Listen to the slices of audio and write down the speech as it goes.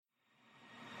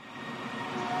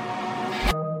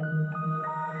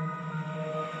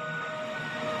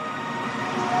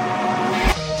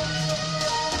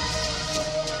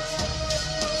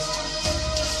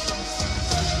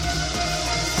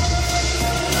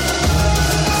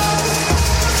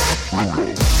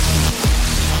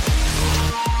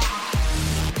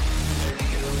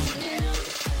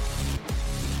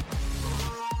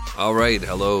All right,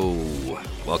 hello.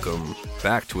 Welcome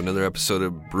back to another episode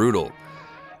of Brutal.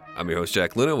 I'm your host,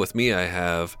 Jack Luna. With me, I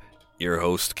have your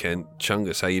host, Kent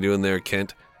Chungus. How you doing there,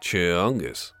 Kent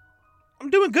Chungus?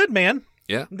 I'm doing good, man.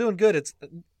 Yeah? I'm doing good. It's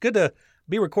good to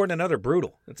be recording another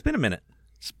Brutal. It's been a minute.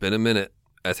 It's been a minute.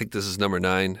 I think this is number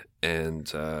 9,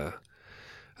 and I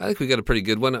think we got a pretty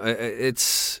good one.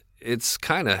 It's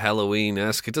kind of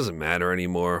Halloween-esque. It doesn't matter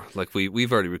anymore. Like,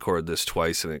 we've already recorded this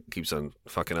twice, and it keeps on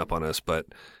fucking up on us, but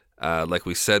like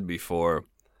we said before,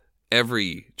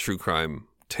 every true crime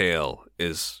tale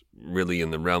is really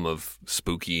in the realm of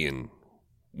spooky and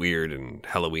weird and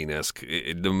Halloween-esque.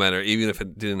 No matter, even if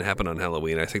it didn't happen on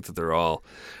Halloween, I think that they're all.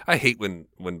 I hate when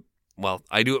well,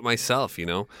 I do it myself,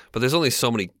 but there's only so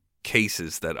many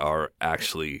cases that are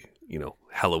actually,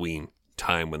 Halloween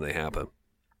time when they happen.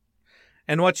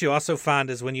 And what you also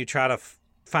find is when you try to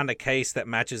find a case that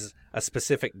matches a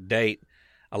specific date,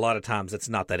 a lot of times it's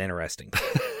not that interesting.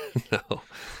 No.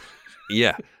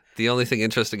 Yeah. The only thing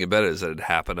interesting about it is that it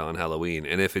happened on Halloween.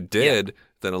 And if it did,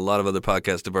 then a lot of other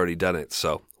podcasts have already done it.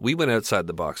 So we went outside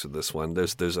the box with this one.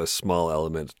 There's a small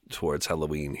element towards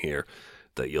Halloween here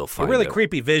that you'll find. A really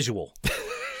creepy visual,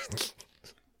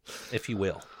 if you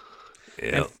will.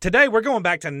 Yeah. And today we're going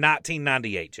back to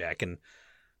 1998, Jack. And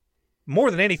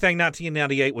more than anything,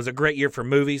 1998 was a great year for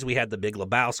movies. We had The Big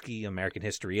Lebowski, American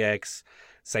History X,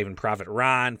 Saving Private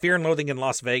Ryan, Fear and Loathing in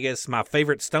Las Vegas, my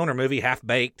favorite stoner movie, Half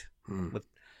Baked, with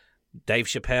Dave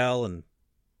Chappelle and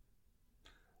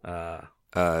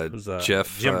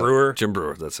Jim Brewer. Jim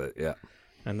Brewer, that's it, yeah.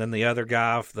 And then the other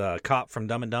guy, the cop from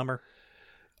Dumb and Dumber.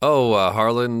 Oh,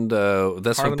 Harlan.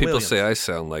 That's Harlan what people Williams. say I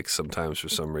sound like sometimes for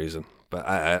some reason. But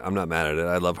I'm not mad at it.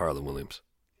 I love Harlan Williams.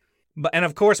 And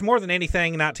of course, more than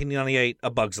anything, 1998, A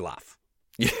Bug's Life.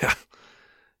 Yeah.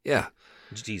 Yeah.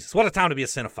 Jesus, what a time to be a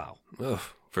cinephile. Oh,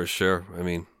 for sure. I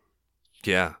mean,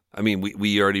 yeah. I mean,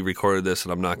 we already recorded this,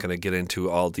 and I'm not going to get into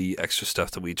all the extra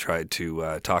stuff that we tried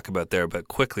to talk about there. But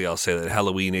quickly, I'll say that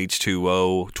Halloween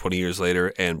H2O, 20 years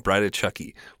later, and Bride of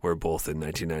Chucky were both in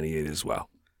 1998 as well.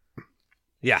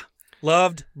 Yeah.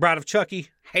 Loved Bride of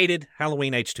Chucky, hated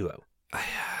Halloween H2O.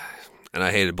 And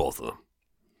I hated both of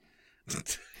them.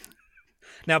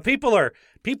 Now, people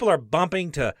are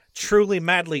bumping to Truly,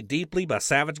 Madly, Deeply by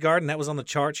Savage Garden. That was on the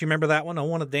charts. You remember that one? I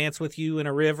want to dance with you in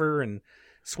a river and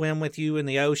swim with you in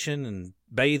the ocean and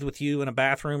bathe with you in a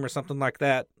bathroom or something like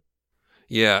that.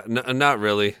 Yeah, not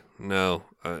really. No,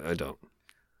 I don't.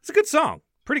 It's a good song.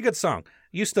 Pretty good song.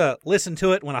 Used to listen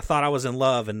to it when I thought I was in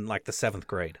love in like the 7th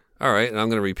grade. All right, and I'm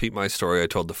going to repeat my story I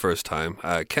told the first time.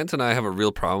 Kent and I have a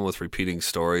real problem with repeating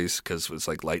stories because it's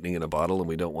like lightning in a bottle, and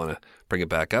we don't want to bring it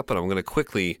back up. But I'm going to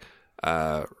quickly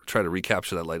try to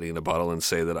recapture that lightning in a bottle and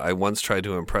say that I once tried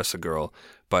to impress a girl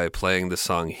by playing the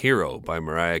song Hero by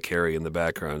Mariah Carey in the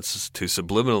background to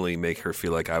subliminally make her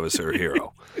feel like I was her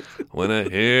hero. When a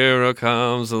hero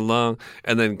comes along.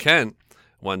 And then Kent,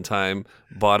 one time,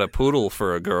 bought a poodle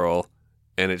for a girl,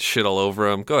 and it shit all over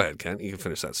him. Go ahead, Kent. You can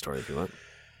finish that story if you want.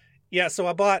 Yeah, so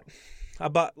I bought,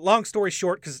 long story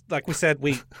short, because like we said,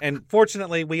 and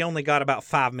fortunately we only got about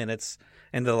 5 minutes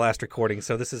into the last recording,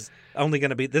 so this is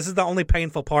the only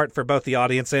painful part for both the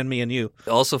audience and me and you.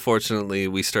 Also, fortunately,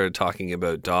 we started talking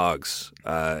about dogs,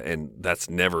 and that's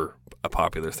never a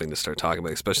popular thing to start talking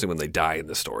about, especially when they die in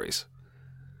the stories.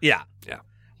 Yeah. Yeah.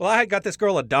 Well, I had got this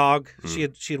girl a dog. She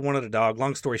had wanted a dog.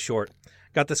 Long story short,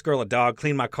 got this girl a dog,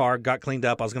 cleaned my car, got cleaned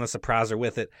up. I was going to surprise her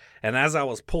with it. And as I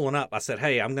was pulling up, I said,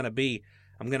 "Hey, I'm getting ready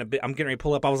to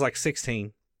pull up." I was like 16.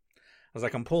 I was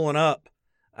like, "I'm pulling up,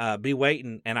 be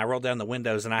waiting." And I rolled down the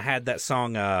windows and I had that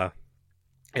song.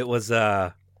 It was,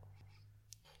 Are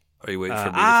you waiting for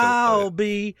me to I'll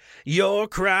be your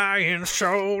crying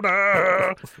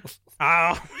shoulder.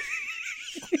 And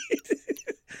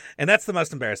that's the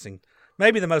most embarrassing.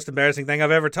 Maybe the most embarrassing thing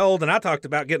I've ever told, and I talked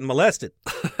about getting molested.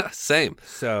 Same.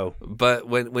 So, but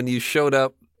when you showed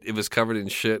up, it was covered in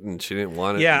shit, and she didn't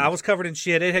want it. Yeah, I was covered in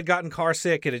shit. It had gotten car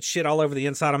sick. It had shit all over the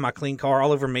inside of my clean car,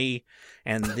 all over me.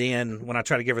 And then when I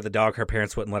tried to give her the dog, her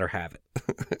parents wouldn't let her have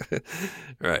it.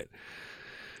 Right.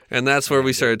 And that's where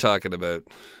we started talking about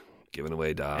giving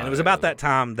away dogs. And it was about that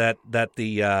time that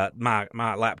the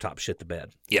my laptop shit the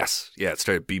bed. Yes. Yeah, it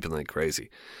started beeping like crazy.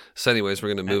 So anyways, we're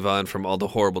going to move on from all the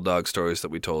horrible dog stories that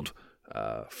we told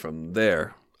from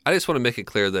there. I just want to make it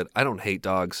clear that I don't hate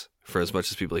dogs for as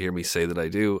much as people hear me say that I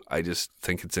do. I just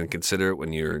think it's inconsiderate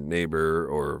when your neighbor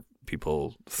or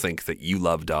people think that you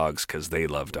love dogs because they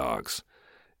love dogs.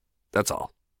 That's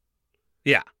all.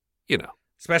 Yeah.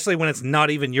 Especially when it's not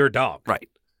even your dog. Right.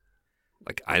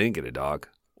 Like, I didn't get a dog.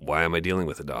 Why am I dealing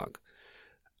with a dog?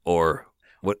 Or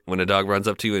when a dog runs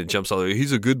up to you and jumps all the way,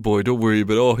 he's a good boy, don't worry,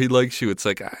 but he likes you. It's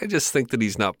like, I just think that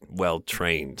he's not well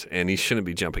trained, and he shouldn't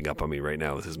be jumping up on me right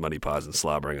now with his muddy paws and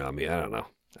slobbering on me. I don't know.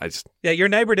 Yeah, your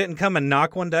neighbor didn't come and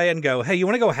knock one day and go, hey, you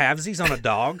want to go halvesies on a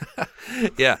dog?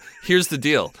 Yeah, here's the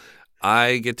deal.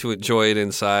 I get to enjoy it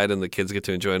inside, and the kids get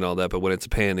to enjoy it and all that, but when it's a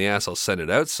pain in the ass, I'll send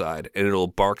it outside, and it'll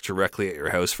bark directly at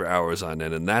your house for hours on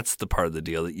end, and that's the part of the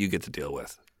deal that you get to deal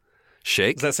with.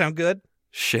 Shake. Does that sound good?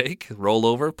 Shake, roll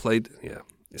over, play. Yeah,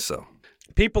 so.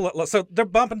 So they're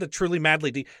bumping to Truly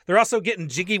Madly Deep. They're also getting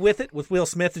jiggy with it with Will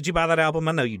Smith. Did you buy that album?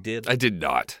 I know you did. I did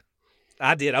not.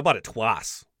 I did. I bought it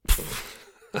twice.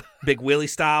 Big Willie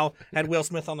style. Had Will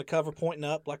Smith on the cover pointing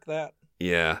up like that.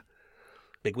 Yeah.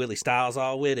 Big Willie style's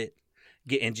all with it.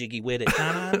 Getting jiggy with it.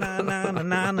 Na, na, na, na,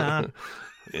 na, na.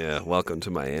 Yeah, welcome to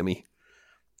Miami.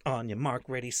 On your mark,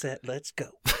 ready, set, let's go.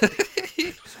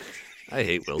 I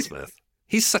hate Will Smith.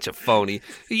 He's such a phony.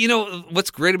 You know,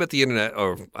 what's great about the internet,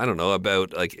 or I don't know,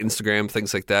 about like Instagram,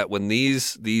 things like that, when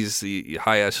these the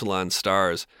high echelon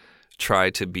stars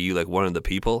try to be like one of the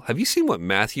people. Have you seen what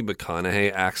Matthew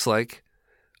McConaughey acts like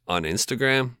on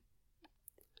Instagram?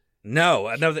 No,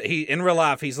 I know that in real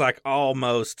life, he's like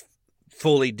almost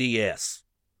fully DS.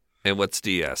 And what's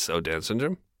DS? Oh, Down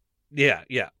syndrome? Yeah.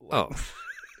 Oh,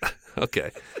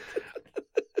 okay.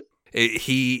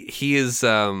 He is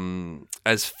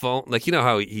as phone, like, you know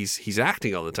how he's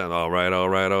acting all the time. All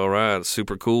right,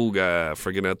 super cool guy,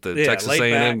 friggin' at the Texas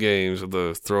A&M games with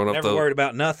the throwing up never worried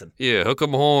about nothing. Yeah, hook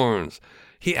 'em horns.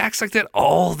 He acts like that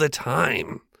all the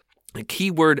time. The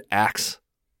keyword acts.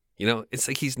 You know, it's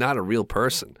like he's not a real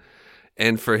person.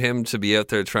 And for him to be out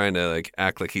there trying to like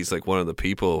act like he's like one of the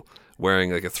people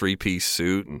wearing like a 3-piece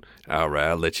suit and all right,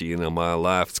 I'll let you in on my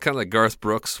life. It's kind of like Garth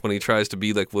Brooks when he tries to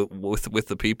be like with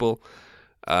the people.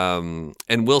 And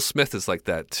Will Smith is like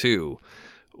that too,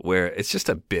 where it's just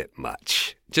a bit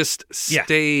much. Just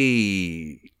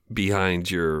stay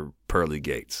behind your pearly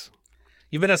gates.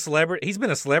 You've been a celebrity. He's been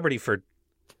a celebrity for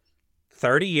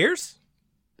 30 years?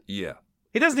 Yeah.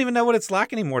 He doesn't even know what it's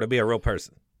like anymore to be a real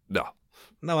person. No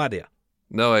idea.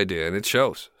 No idea. And it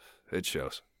shows. It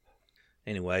shows.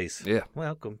 Anyways, yeah.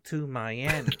 Welcome to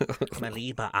Miami,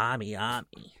 Maliba Ami.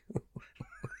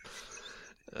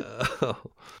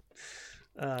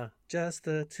 Just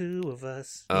the two of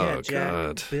us. Oh, Jack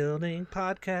God. Building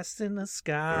podcasts in the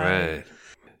sky. Right.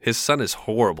 His son is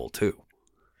horrible, too.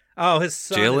 Oh, his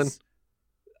son Jalen?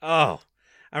 I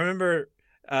remember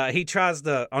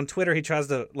on Twitter, he tries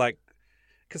to, like,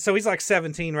 so he's like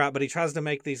 17, right? But he tries to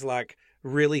make these, like,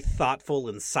 really thoughtful,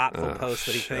 insightful posts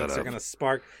that he thinks are going to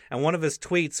spark. And one of his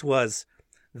tweets was,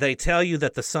 they tell you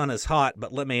that the sun is hot,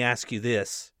 but let me ask you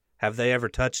this. Have they ever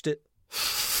touched it?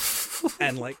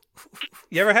 And like,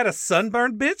 you ever had a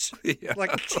sunburn, bitch? Yeah.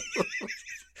 Like,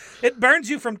 it burns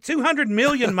you from 200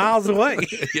 million miles away.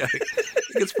 Yeah,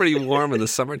 it gets pretty warm in the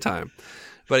summertime.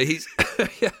 But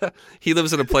he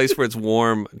lives in a place where it's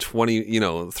warm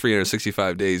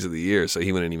 365 days of the year, so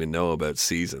he wouldn't even know about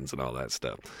seasons and all that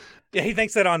stuff. Yeah, he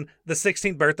thinks that on the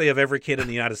 16th birthday of every kid in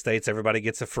the United States, everybody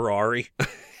gets a Ferrari.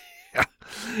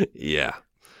 Yeah.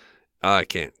 I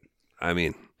can't. I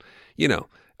mean, you know,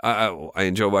 I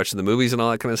enjoy watching the movies and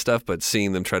all that kind of stuff, but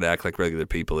seeing them try to act like regular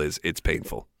people it's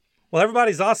painful. Well,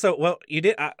 everybody's also, you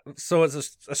did, so it's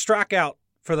a strikeout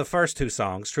for the first two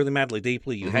songs, Truly Madly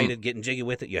Deeply. You hate it, Getting Jiggy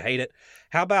With It, you hate it.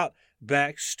 How about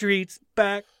Back Streets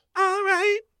Back, all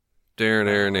right?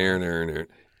 Darn.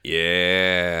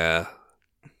 Yeah.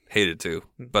 Hate it too.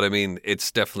 But I mean,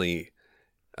 it's definitely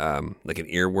like an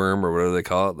earworm or whatever they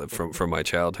call it from my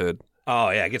childhood.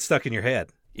 Oh, yeah, it gets stuck in your head.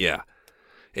 Yeah.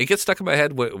 It gets stuck in my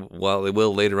head, well, it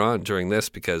will later on during this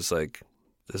because, like,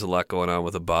 there's a lot going on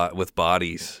with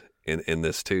bodies in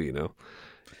this too, you know?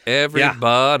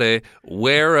 Everybody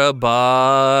wear a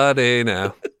body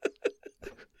now.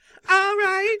 All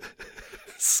right.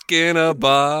 Skin a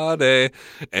body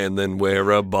and then wear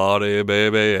a body,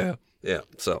 baby. Yeah. Yeah.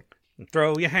 So.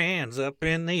 Throw your hands up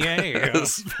in the air.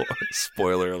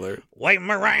 Spoiler alert. Wave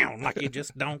them around like you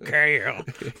just don't care.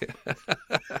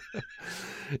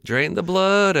 Drain the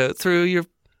blood out through your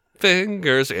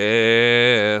fingers.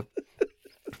 Yeah.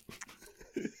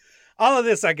 All of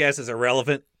this, I guess, is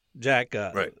irrelevant, Jack.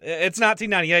 Right. It's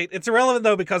 1998. It's irrelevant,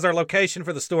 though, because our location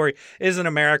for the story isn't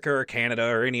America or Canada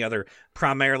or any other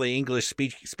primarily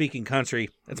English-speaking country.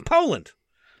 It's Poland.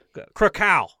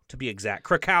 Krakow, to be exact.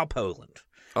 Krakow, Poland.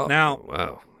 Oh, now,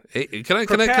 wow. Hey, can I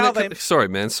sorry,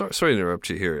 man. Sorry to interrupt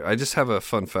you here. I just have a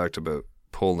fun fact about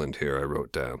Poland here I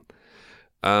wrote down.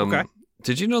 Okay.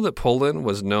 Did you know that Poland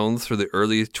was known through the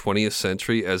early 20th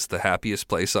century as the happiest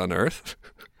place on earth?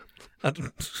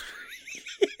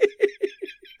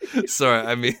 Sorry,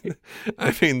 I mean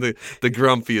the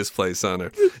grumpiest place on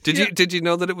earth. Did you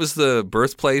know that it was the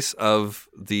birthplace of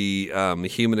the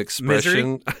human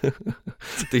expression,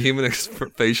 the human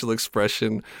facial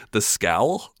expression, the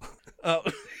scowl? Oh.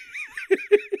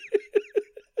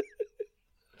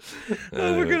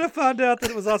 We're gonna find out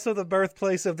that it was also the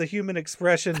birthplace of the human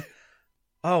expression.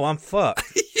 Oh, I'm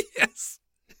fucked. Yes.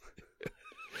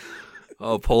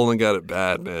 Oh, Poland got it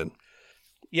bad, man.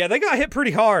 Yeah, they got hit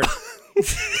pretty hard.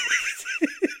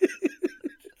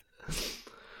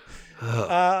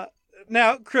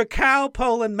 Now, Krakow,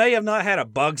 Poland may have not had a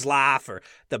Bug's Life or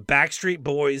the Backstreet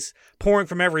Boys pouring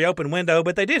from every open window,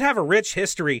 but they did have a rich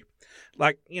history.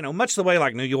 Like, much the way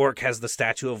like New York has the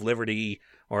Statue of Liberty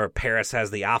or Paris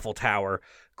has the Eiffel Tower.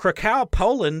 Krakow,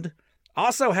 Poland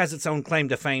also has its own claim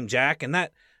to fame, Jack, and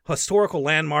that historical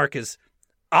landmark is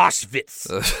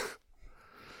Auschwitz.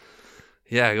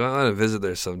 Yeah, I want to visit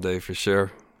there someday for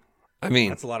sure. I mean,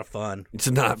 that's a lot of fun.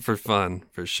 It's not for fun,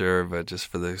 for sure, but just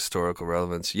for the historical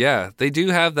relevance. Yeah, they do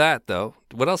have that, though.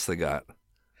 What else they got?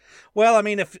 Well, I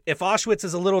mean, if Auschwitz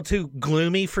is a little too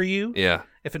gloomy for you, yeah,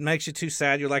 if it makes you too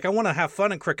sad, you're like, I want to have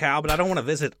fun in Krakow, but I don't want to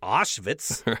visit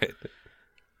Auschwitz. Right.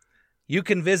 You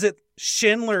can visit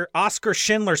Oscar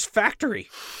Schindler's factory.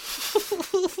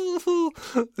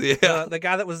 Yeah. The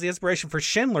guy that was the inspiration for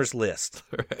Schindler's List.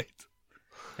 Right.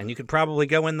 And you could probably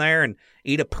go in there and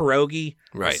eat a pierogi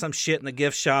or right. some shit in the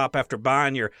gift shop after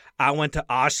buying your I went to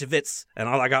Auschwitz and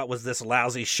all I got was this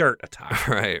lousy shirt attire.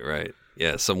 Right.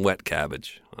 Yeah, some wet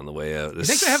cabbage on the way out. You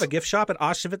think they have a gift shop at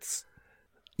Auschwitz?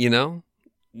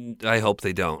 I hope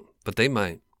they don't, but they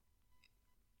might.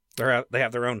 They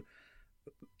have their own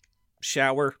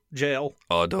shower gel.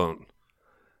 Oh, don't.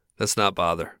 Let's not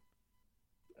bother.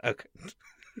 Okay.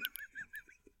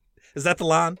 Is that the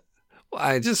line? Well,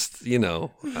 I just, there's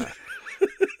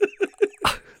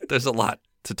a lot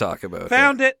to talk about.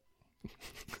 Found it.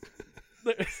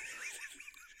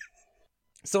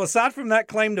 So aside from that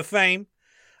claim to fame,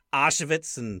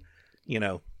 Auschwitz and,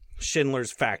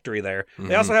 Schindler's factory there,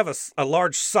 they also have a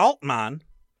large salt mine.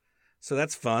 So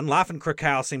that's fun. Life in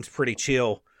Krakow seems pretty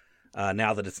chill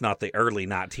now that it's not the early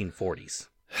 1940s.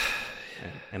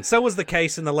 And so was the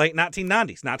case in the late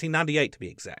 1990s, 1998 to be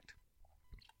exact.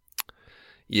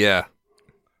 Yeah.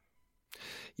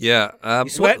 Yeah. You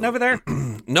sweating over there?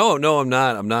 No, I'm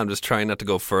not. I'm just trying not to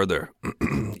go further.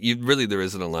 There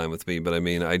isn't a line with me, but I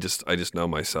mean, I just know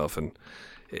myself. And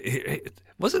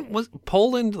was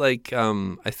Poland like,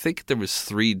 I think there was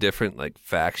 3 different like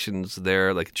factions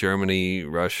there, like Germany,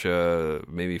 Russia,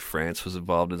 maybe France was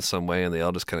involved in some way, and they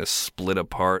all just kind of split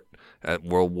apart at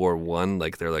World War I.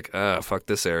 Like they're like, fuck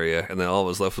this area, and then all that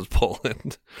was left was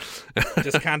Poland.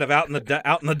 Just kind of out in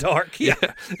the dark. Yeah,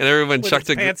 and everyone chucked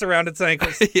its pants around its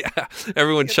ankles. Yeah,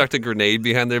 everyone chucked a grenade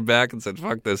behind their back and said,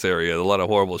 "Fuck this area. A lot of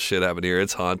horrible shit happened here.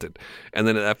 It's haunted." And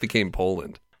then that became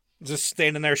Poland. Just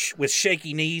standing there with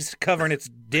shaky knees, covering its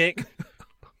dick.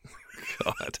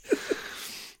 God,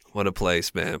 what a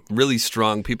place, man! Really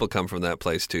strong people come from that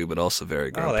place too, but also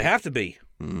very grumpy. Oh, they have to be.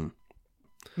 Mm.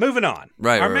 Moving on.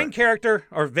 Right. Our main character,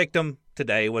 or victim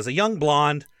today, was a young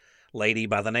blonde lady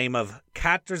by the name of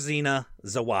Katarzyna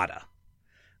Zawada.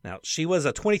 Now, she was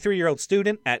a 23-year-old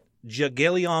student at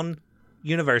Jagiellon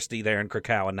University there in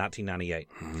Krakow in 1998.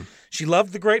 Mm-hmm. She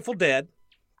loved the Grateful Dead,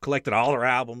 collected all their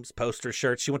albums, posters,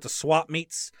 shirts. She went to swap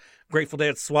meets, Grateful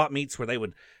Dead swap meets, where they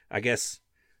would, I guess,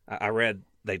 I read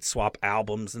they'd swap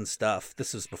albums and stuff.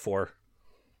 This is before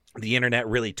the internet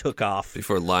really took off.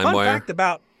 Before LimeWire. Fun fact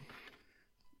about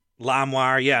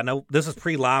LimeWire, yeah, no, this is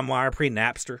pre-LimeWire,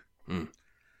 pre-Napster.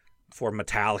 Before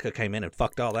Metallica came in and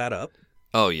fucked all that up.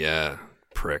 Oh, yeah.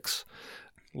 Pricks.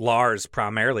 Lars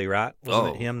primarily, right?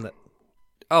 Wasn't it him that...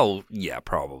 Oh, yeah,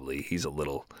 probably. He's a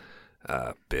little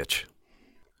bitch.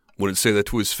 Wouldn't say that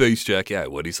to his face, Jack. Yeah, I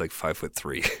would. He's like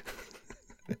 5'3".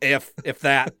 If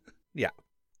that, yeah.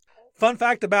 Fun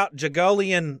fact about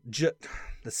Jagiellon...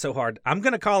 That's so hard. I'm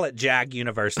going to call it Jag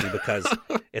University because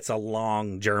it's a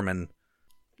long German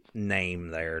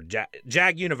name there.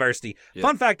 Jag University. Yep.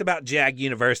 Fun fact about Jag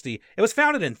University. It was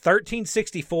founded in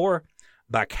 1364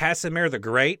 by Casimir the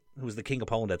Great, who was the king of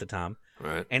Poland at the time.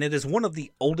 Right. And it is one of the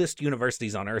oldest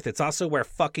universities on earth. It's also where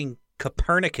fucking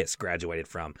Copernicus graduated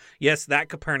from. Yes, that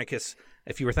Copernicus.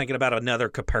 If you were thinking about another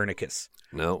Copernicus.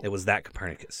 No. It was that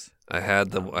Copernicus. I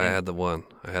had the one.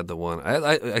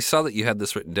 I saw that you had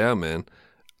this written down, man.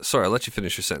 Sorry, I'll let you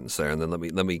finish your sentence there, and then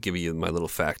let me give you my little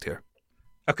fact here.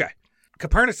 Okay.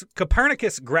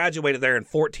 Copernicus graduated there in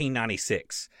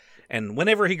 1496, and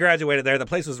whenever he graduated there, the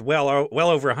place was well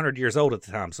over 100 years old at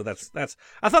the time. So that's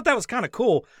I thought that was kind of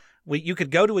cool. You could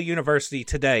go to a university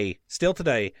still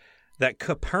today, that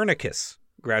Copernicus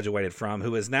graduated from,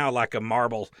 who is now like a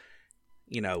marble,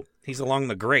 he's along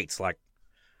the greats, like.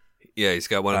 Yeah, he's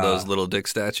got one of those little dick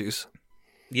statues.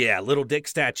 Yeah, little dick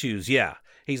statues, yeah.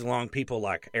 He's along people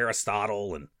like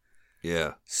Aristotle and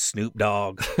yeah, Snoop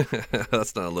Dogg.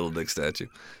 That's not a little dick statue.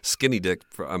 Skinny dick,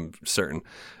 I'm certain.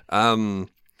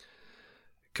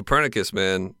 Copernicus,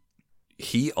 man,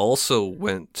 he also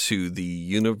went to the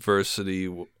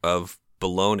University of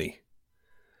Bologna.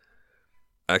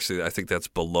 Actually, I think that's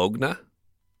Bologna.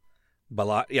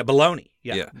 Bologna.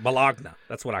 Yeah, Yeah. Bologna.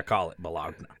 That's what I call it,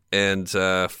 Bologna. And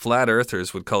flat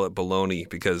earthers would call it baloney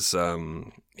because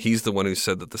he's the one who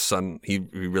said that the sun, he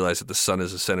realized that the sun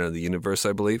is the center of the universe,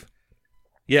 I believe.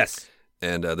 Yes.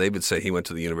 And they would say he went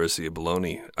to the University of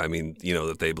Bologna. I mean,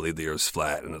 that they believe the Earth's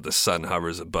flat and that the sun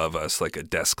hovers above us like a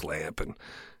desk lamp and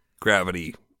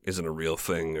gravity isn't a real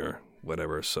thing or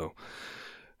whatever. So,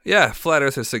 yeah, flat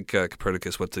earthers think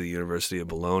Copernicus went to the University of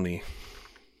Bologna.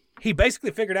 He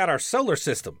basically figured out our solar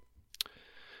system.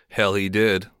 Hell, he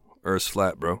did. Earth's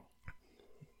flat, bro.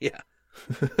 Yeah.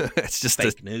 It's just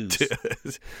fake news.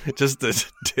 Just a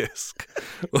disc.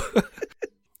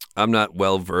 I'm not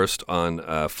well versed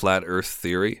on flat Earth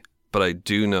theory, but I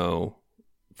do know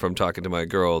from talking to my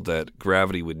girl that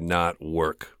gravity would not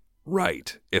work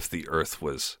right if the Earth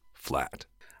was flat.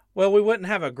 Well, we wouldn't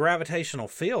have a gravitational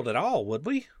field at all, would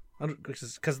we?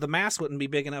 Because the mass wouldn't be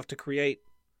big enough to create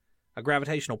a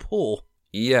gravitational pull.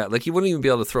 Yeah, like you wouldn't even be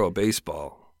able to throw a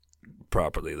baseball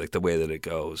properly, like the way that it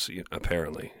goes,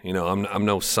 apparently. I'm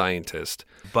no scientist,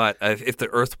 but if the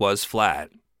Earth was flat,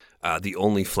 the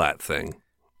only flat thing,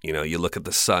 you look at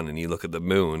the sun and you look at the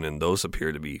moon, and those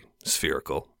appear to be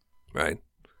spherical, right?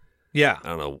 Yeah. I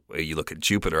don't know. You look at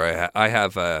Jupiter. I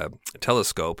have a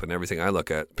telescope, and everything I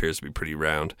look at appears to be pretty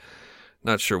round.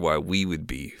 Not sure why we would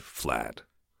be flat.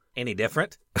 Any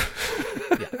different?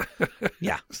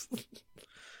 Yeah.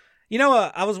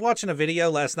 I was watching a video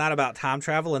last night about time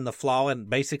travel, and the flaw in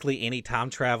basically any time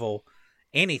travel,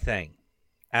 anything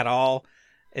at all,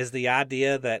 is the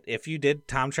idea that if you did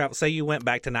time travel, say you went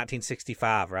back to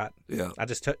 1965, right? Yeah. I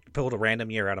just pulled a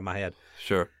random year out of my head.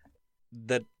 Sure.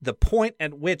 The point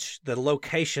at which the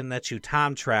location that you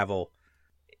time travel,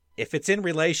 if it's in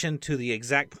relation to the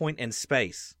exact point in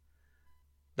space,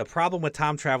 the problem with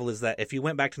time travel is that if you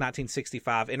went back to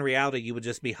 1965, in reality, you would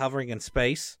just be hovering in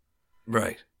space.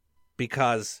 Right.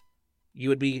 Because you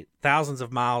would be thousands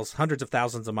of miles, hundreds of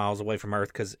thousands of miles away from Earth,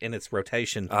 because in its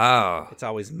rotation, it's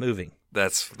always moving.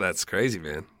 That's crazy,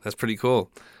 man. That's pretty cool.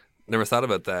 Never thought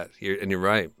about that. You're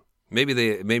right.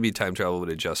 Maybe time travel would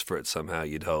adjust for it somehow.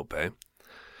 You'd hope, eh?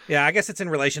 Yeah, I guess it's in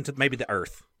relation to maybe the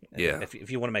Earth. Yeah.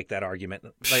 If you want to make that argument,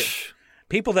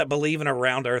 people that believe in a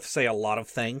round Earth say a lot of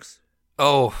things.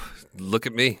 Oh, look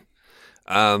at me.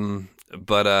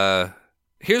 But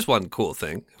here's one cool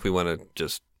thing. If we want to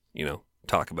just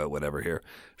talk about whatever here,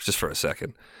 just for a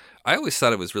second. I always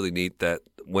thought it was really neat that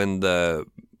when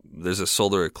there's a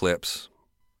solar eclipse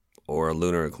or a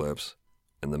lunar eclipse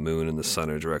and the moon and the sun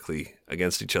are directly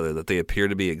against each other, that they appear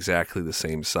to be exactly the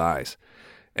same size.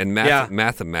 And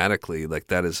mathematically, like,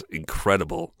 that is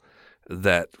incredible,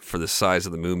 that for the size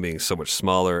of the moon being so much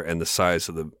smaller and the size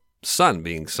of the sun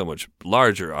being so much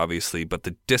larger, obviously, but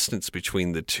the distance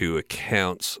between the two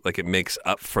accounts, like, it makes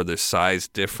up for the size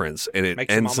difference, and it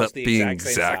ends up being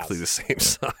exactly the same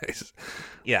size.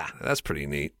 Yeah. That's pretty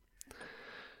neat.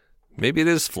 Maybe it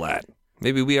is flat.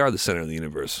 Maybe we are the center of the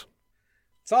universe.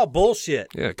 It's all bullshit.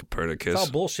 Yeah, Copernicus. It's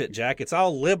all bullshit, Jack. It's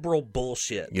all liberal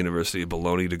bullshit. University of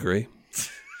Bologna degree.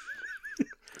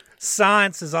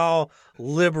 Science is all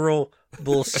liberal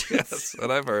bullshit. That's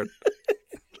what I've heard.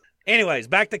 Anyways,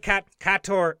 back to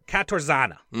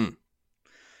Katarzyna.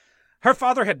 Her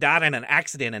father had died in an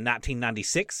accident in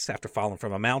 1996 after falling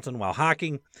from a mountain while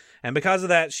hiking, and because of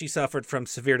that, she suffered from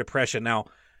severe depression. Now,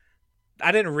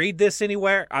 I didn't read this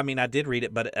anywhere. I mean, I did read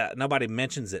it, but nobody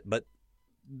mentions it. But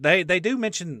they do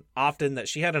mention often that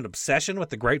she had an obsession with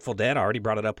the Grateful Dead. I already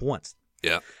brought it up once.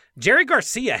 Yeah. Jerry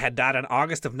Garcia had died in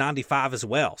August of 95 as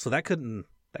well, so that couldn't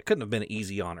have been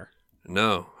easy on her.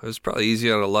 No, it was probably easy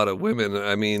on a lot of women.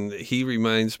 I mean, he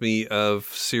reminds me of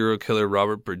serial killer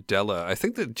Robert Berdella. I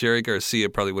think that Jerry Garcia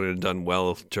probably wouldn't have done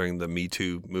well during the Me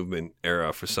Too movement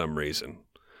era for some reason.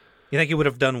 You think he would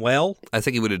have done well? I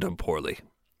think he would have done poorly.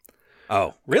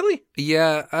 Oh, really?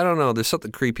 Yeah, I don't know. There's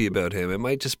something creepy about him. It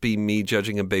might just be me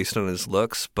judging him based on his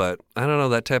looks, but I don't know.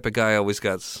 That type of guy always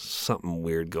got something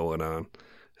weird going on.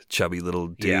 Chubby little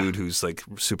dude who's like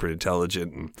super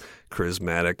intelligent and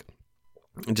charismatic.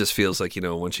 It just feels like,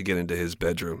 once you get into his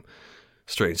bedroom,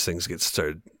 strange things get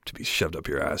started to be shoved up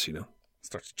your ass,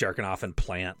 Starts jerking off in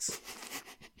plants.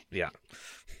 Yeah.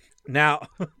 Now,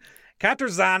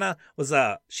 Katarzyna was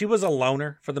she was a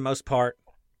loner for the most part.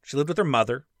 She lived with her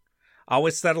mother.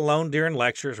 Always sat alone during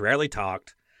lectures, rarely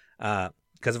talked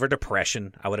because of her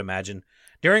depression, I would imagine.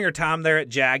 During her time there at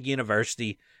Jag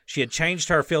University, she had changed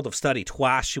her field of study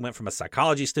twice. She went from a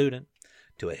psychology student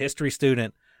to a history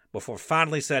student before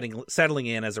finally settling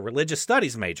in as a religious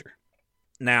studies major.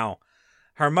 Now,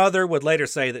 her mother would later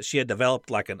say that she had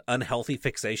developed like an unhealthy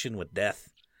fixation with death.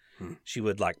 She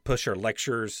would like push her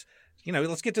lectures.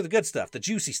 Let's get to the good stuff, the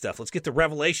juicy stuff. Let's get to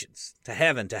revelations, to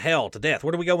heaven, to hell, to death.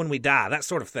 Where do we go when we die? That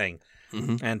sort of thing.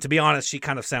 Mm-hmm. And to be honest, she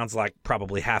kind of sounds like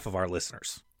probably half of our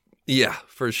listeners. Yeah,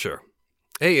 for sure.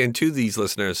 Hey, and to these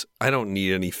listeners, I don't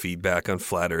need any feedback on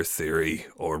flat earth theory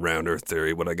or round earth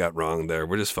theory, what I got wrong there.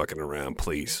 We're just fucking around,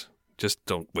 please. Just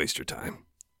don't waste your time.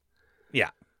 Yeah.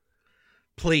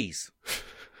 Please.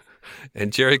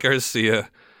 And Jerry Garcia,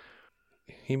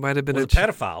 he might have been a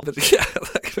pedophile. But yeah,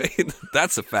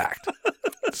 that's a fact.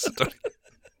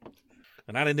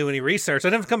 And I didn't do any research. I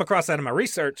didn't come across that in my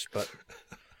research,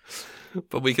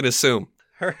 but we can assume.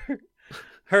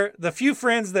 The few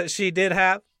friends that she did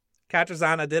have,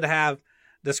 Katarzyna did have,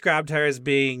 described her as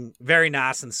being very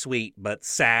nice and sweet, but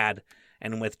sad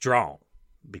and withdrawn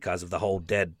because of the whole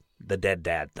dead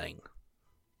dad thing.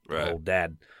 Right. The old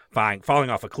dad falling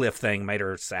off a cliff thing made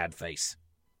her sad face.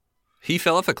 He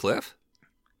fell off a cliff?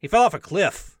 He fell off a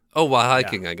cliff. Oh, while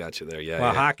hiking, yeah. I got you there. Yeah.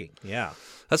 While hiking, yeah.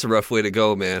 That's a rough way to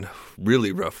go, man.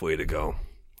 Really rough way to go.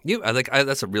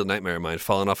 That's a real nightmare of mine,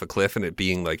 falling off a cliff and it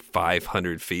being like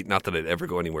 500 feet. Not that I'd ever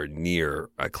go anywhere near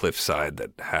a cliffside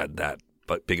that had that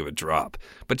big of a drop.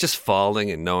 But just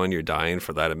falling and knowing you're dying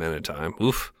for that amount of time.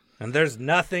 Oof. And there's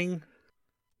nothing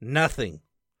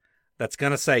that's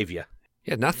going to save you.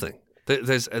 Yeah, nothing.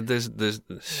 There's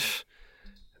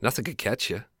nothing could catch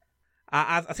you.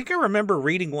 I think I remember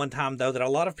reading one time, though, that a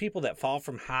lot of people that fall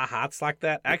from high heights like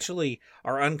that actually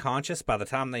are unconscious by the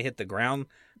time they hit the ground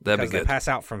because they pass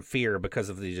out from fear because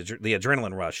of the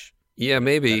adrenaline rush. Yeah,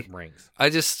 maybe. I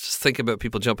just think about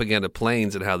people jumping out of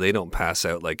planes and how they don't pass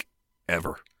out, like,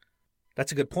 ever.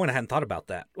 That's a good point. I hadn't thought about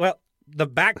that. Well, the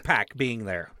backpack being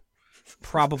there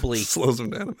probably slows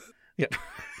them down a bit. Yeah.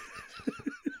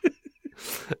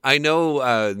 I know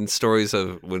in stories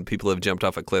of when people have jumped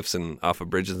off of cliffs and off of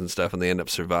bridges and stuff and they end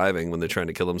up surviving when they're trying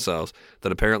to kill themselves,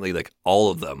 that apparently like all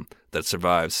of them that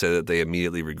survived say that they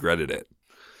immediately regretted it.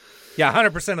 Yeah,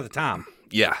 100% of the time.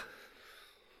 Yeah.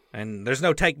 And there's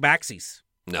no take backsies.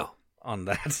 No. On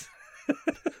that.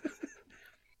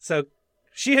 So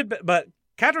but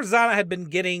Katarzyna had been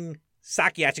getting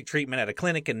psychiatric treatment at a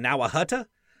clinic in Nawahuta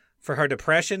for her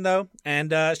depression, though.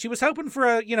 And she was hoping for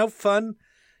a, fun...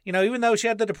 even though she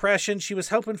had the depression, she was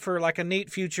hoping for like a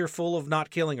neat future full of not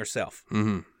killing herself.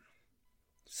 Mm-hmm.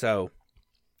 So,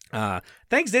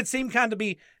 things did seem kind of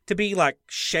to be like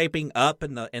shaping up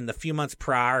in the few months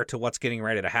prior to what's getting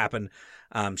ready to happen.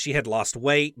 She had lost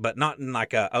weight, but not in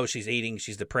like she's eating,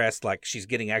 she's depressed, like she's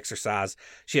getting exercise.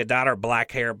 She had dyed her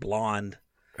black hair blonde.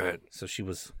 Right. So she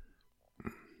was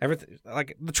everything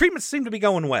like the treatments seemed to be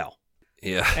going well.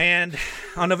 Yeah. And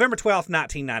on November 12th,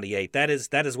 1998, that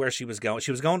is where she was going.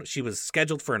 She was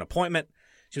scheduled for an appointment.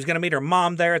 She was going to meet her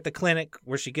mom there at the clinic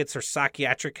where she gets her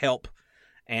psychiatric help.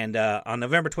 And on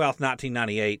November 12th,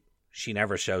 1998, she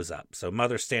never shows up. So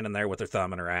mother's standing there with her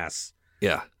thumb in her ass.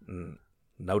 Yeah.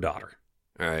 No daughter.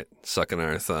 All right. Sucking on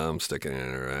her thumb, sticking it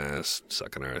in her ass,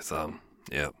 sucking on her thumb.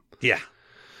 Yep. Yeah.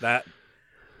 That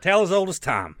tale as old as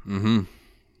time. Mm-hmm.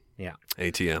 Yeah.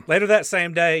 ATM. Later that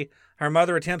same day, her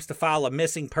mother attempts to file a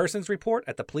missing persons report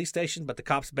at the police station, but the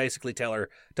cops basically tell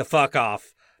her to fuck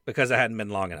off because it hadn't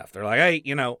been long enough. They're like, hey,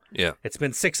 yeah, it's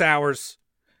been 6 hours.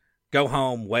 Go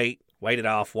home, wait it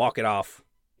off, walk it off.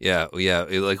 Yeah.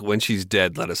 Like when she's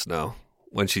dead, let us know.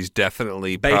 When she's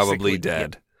definitely probably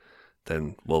dead,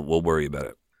 then we'll worry about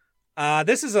it.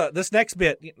 This next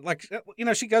bit, like,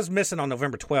 she goes missing on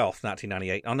November 12th,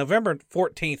 1998. On November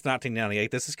 14th,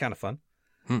 1998, this is kind of fun.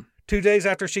 2 days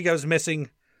after she goes missing,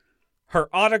 her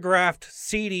autographed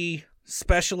CD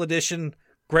special edition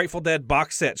Grateful Dead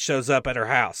box set shows up at her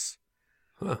house.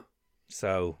 Huh.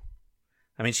 So,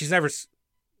 I mean, she's never...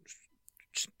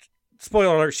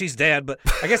 Spoiler alert, she's dead, but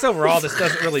I guess overall this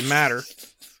doesn't really matter.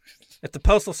 If the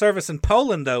Postal Service in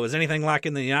Poland, though, is anything like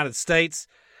in the United States,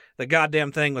 the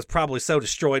goddamn thing was probably so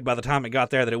destroyed by the time it got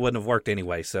there that it wouldn't have worked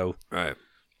anyway, so... Right.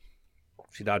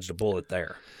 She dodged a bullet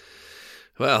there.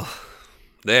 Well,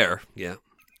 there, yeah.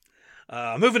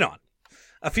 Moving on.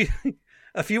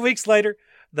 A few weeks later,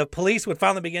 the police would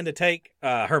finally begin to take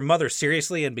her mother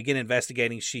seriously and begin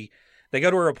investigating. They go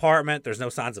to her apartment. There's no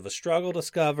signs of a struggle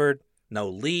discovered, no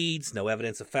leads, no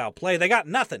evidence of foul play. They got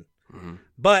nothing. Mm-hmm.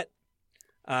 But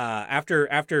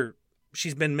after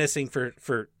she's been missing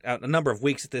for a number of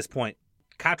weeks at this point.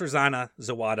 Katarzyna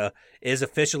Zawada is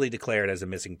officially declared as a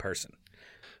missing person.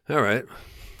 All right.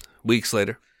 Weeks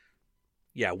later.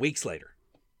 Yeah, weeks later.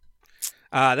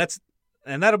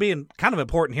 That'll be kind of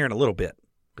important here in a little bit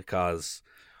because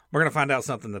we're going to find out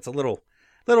something that's a little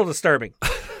disturbing.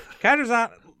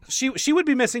 Katarzyna, she would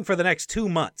be missing for the next 2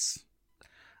 months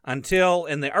until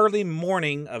in the early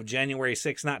morning of January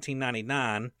 6,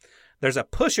 1999, there's a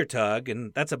pusher tug,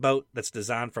 and that's a boat that's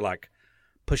designed for like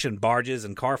pushing barges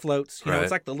and car floats. You know,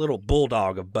 it's like the little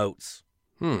bulldog of boats.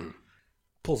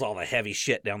 Pulls all the heavy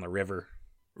shit down the river.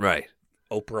 Right.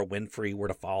 Oprah Winfrey were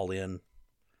to fall in.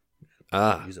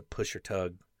 Use a pusher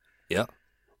tug. Yeah.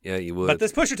 Yeah, you would. But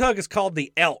this pusher tug is called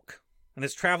the Elk, and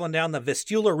it's traveling down the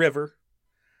Vistula River,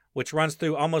 which runs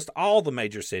through almost all the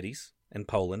major cities in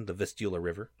Poland, the Vistula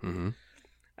River. Mm-hmm.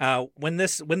 When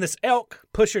this Elk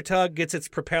pusher tug gets its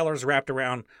propellers wrapped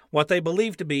around what they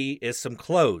believe to be is some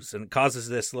clothes, and it causes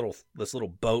this little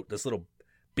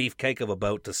beefcake of a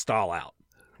boat to stall out.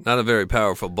 Not a very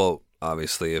powerful boat,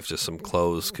 obviously, if just some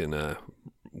clothes can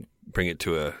bring it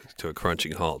to a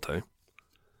crunching halt, eh?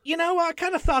 You know, I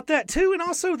kind of thought that too, and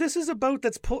also this is a boat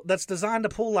that's designed to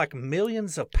pull like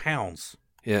millions of pounds.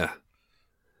 Yeah.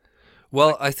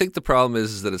 Well, I think the problem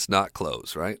is that it's not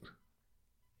clothes, right?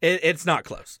 It's not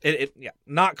close.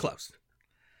 Not close.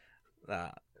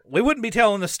 We wouldn't be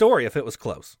telling the story if it was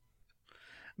close,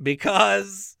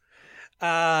 because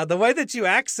the way that you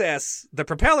access the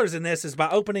propellers in this is by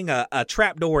opening a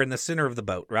trap door in the center of the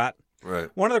boat, right?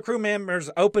 Right. One of the crew members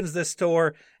opens this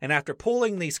door, and after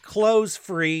pulling these clothes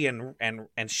free and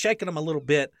shaking them a little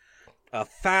bit, a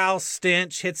foul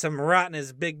stench hits him right in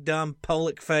his big dumb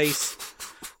Polish face,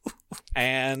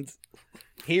 and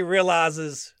he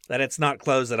realizes that it's not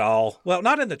clothes at all. Well,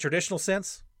 not in the traditional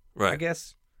sense, right?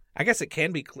 I guess it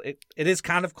can be. It is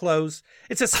kind of clothes.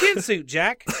 It's a skin suit,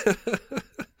 Jack.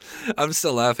 I'm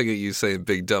still laughing at you saying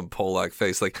big dumb Polak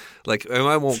face. Like, and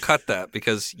I won't cut that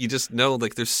because you just know,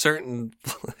 like, there's certain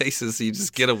places you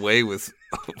just get away with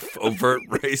overt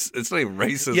race. It's not even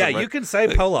racism. Yeah, right? you can say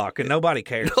Polak and nobody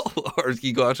cares. No, or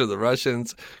you go after the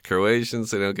Russians,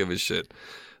 Croatians, they don't give a shit.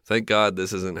 Thank God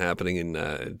this isn't happening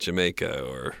in Jamaica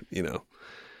or,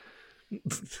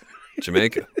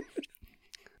 Jamaica.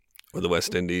 Or the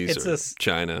West Indies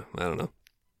China. I don't know.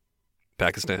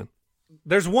 Pakistan.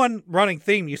 There's one running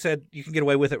theme. You said you can get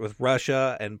away with it with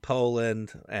Russia and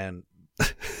Poland and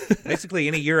basically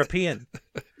any European.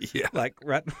 Yeah. Like,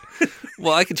 right?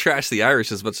 Well, I can trash the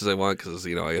Irish as much as I want because,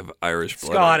 I have Irish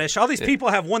blood. Scottish. All these people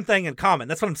have one thing in common.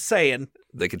 That's what I'm saying.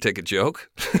 They can take a joke.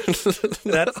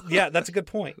 That's a good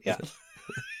point. Yeah.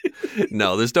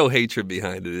 No, there's no hatred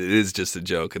behind it. It is just a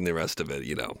joke, and the rest of it,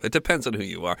 it depends on who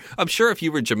you are. I'm sure if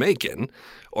you were Jamaican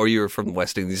or you were from the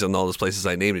West Indies and all those places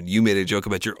I named, and you made a joke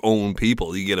about your own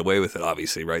people, you get away with it,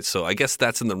 obviously, right? So I guess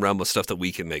that's in the realm of stuff that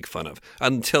we can make fun of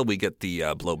until we get the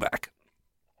blowback.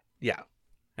 Yeah,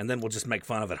 and then we'll just make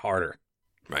fun of it harder.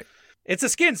 Right. It's a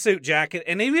skin suit jacket,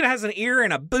 and it even has an ear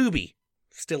and a boobie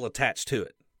still attached to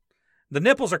it. The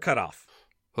nipples are cut off.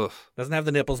 Oof. Doesn't have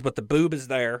the nipples, but the boob is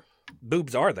there.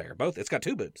 Boobs are there. Both. It's got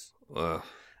two boobs.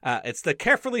 It's the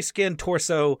carefully skinned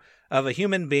torso of a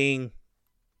human being.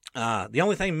 The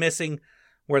only thing missing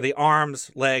were the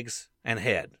arms, legs, and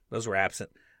head. Those were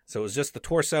absent. So it was just the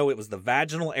torso. It was the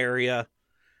vaginal area,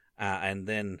 and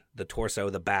then the torso,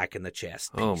 the back, and the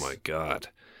chest. Oh my God!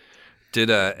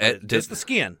 Just the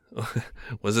skin.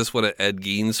 Was this one of Ed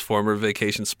Gein's former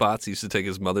vacation spots he used to take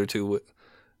his mother to?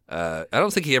 I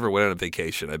don't think he ever went on a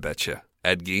vacation. I bet you,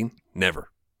 Ed Gein never.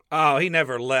 Oh, he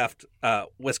never left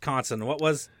Wisconsin. What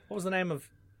was the name of?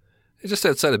 Just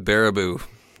outside of Baraboo.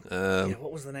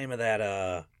 What was the name of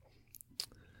that?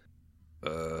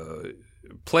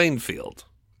 Plainfield.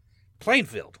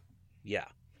 Plainfield. Yeah.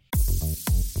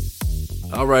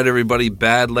 All right, everybody.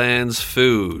 Badlands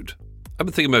food. I've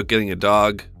been thinking about getting a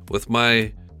dog. With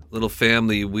my little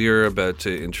family, we're about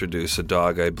to introduce a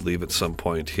dog, I believe, at some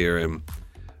point here. And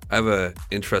I have an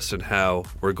interest in how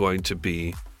we're going to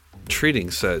be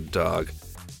treating said dog.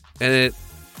 And it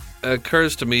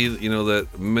occurs to me, that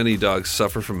many dogs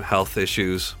suffer from health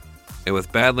issues. And with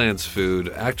Badlands Food,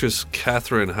 actress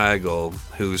Katherine Heigl,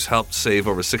 who's helped save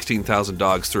over 16,000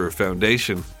 dogs through her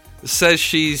foundation, says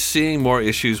she's seeing more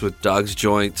issues with dogs'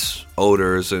 joints,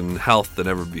 odors, and health than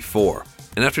ever before.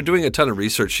 And after doing a ton of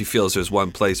research, she feels there's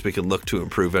one place we can look to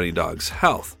improve any dog's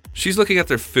health. She's looking at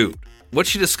their food. What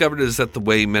she discovered is that the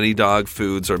way many dog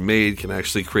foods are made can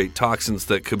actually create toxins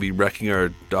that could be wrecking our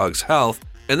dog's health,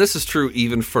 and this is true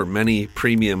even for many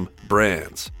premium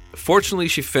brands. Fortunately,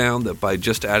 she found that by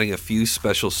just adding a few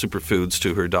special superfoods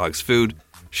to her dog's food,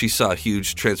 she saw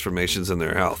huge transformations in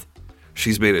their health.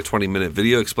 She's made a 20-minute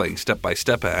video explaining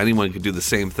step-by-step how anyone can do the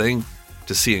same thing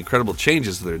to see incredible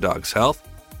changes in their dog's health.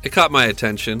 It caught my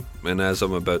attention, and as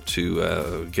I'm about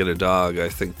to get a dog, I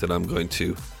think that I'm going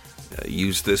to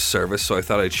use this service, so I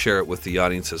thought I'd share it with the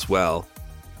audience as well.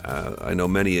 I know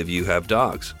many of you have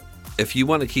dogs. If you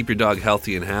want to keep your dog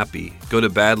healthy and happy, go to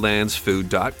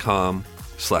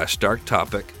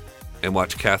badlandsfood.com/darktopic and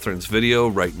watch Catherine's video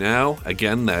right now.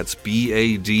 Again, that's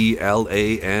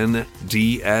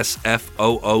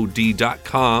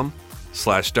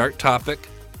badlandsfood.com/darktopic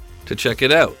to check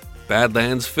it out.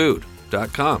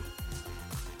 badlandsfood.com.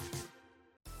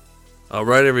 All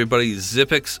right, everybody,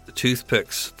 Zippix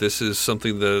toothpicks. This is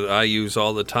something that I use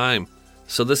all the time.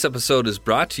 So this episode is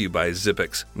brought to you by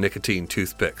Zippix nicotine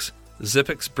toothpicks.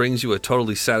 Zippix brings you a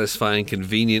totally satisfying,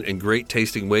 convenient, and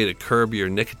great-tasting way to curb your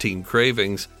nicotine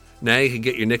cravings. Now you can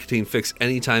get your nicotine fix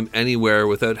anytime, anywhere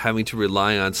without having to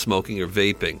rely on smoking or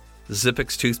vaping.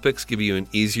 Zippix toothpicks give you an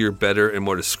easier, better, and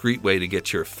more discreet way to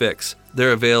get your fix.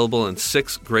 They're available in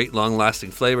 6 great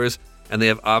long-lasting flavors, and they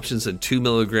have options in 2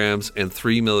 milligrams and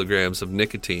 3 milligrams of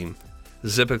nicotine.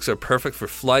 Zippix are perfect for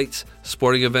flights,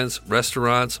 sporting events,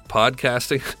 restaurants,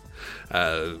 podcasting,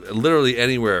 literally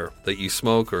anywhere that you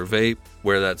smoke or vape,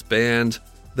 where that's banned.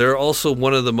 They're also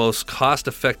one of the most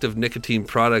cost-effective nicotine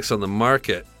products on the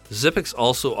market. Zippix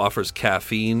also offers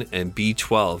caffeine and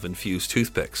B12 infused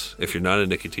toothpicks if you're not a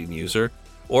nicotine user,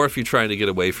 or if you're trying to get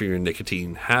away from your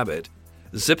nicotine habit.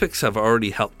 Zippix have already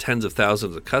helped tens of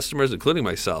thousands of customers, including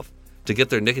myself, to get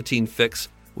their nicotine fix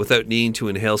without needing to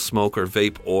inhale smoke or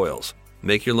vape oils.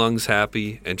 Make your lungs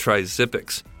happy and try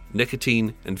Zippix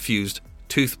nicotine-infused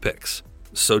toothpicks.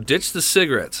 So ditch the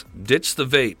cigarettes, ditch the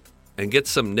vape, and get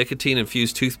some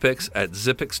nicotine-infused toothpicks at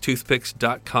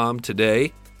zippixtoothpicks.com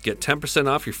today. Get 10%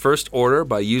 off your first order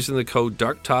by using the code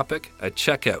DARKTOPIC at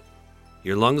checkout.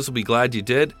 Your lungs will be glad you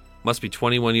did. Must be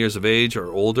 21 years of age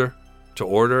or older to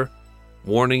order.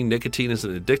 Warning, nicotine is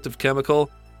an addictive chemical.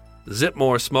 Zip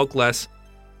more, smoke less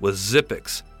with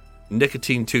Zippix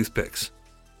nicotine toothpicks.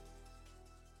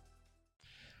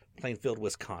 Plainfield,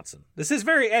 Wisconsin. This is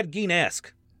very Ed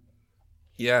Gein-esque.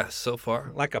 Yeah, so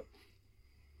far. Like a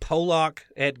Pollock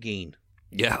Ed Gein.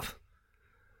 Yeah.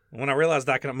 When I realized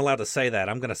I'm allowed to say that,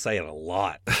 I'm going to say it a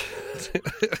lot.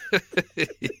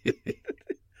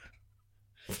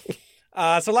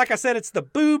 So like I said, it's the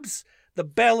boobs, the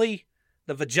belly,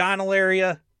 the vaginal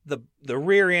area, the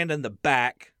rear end, and the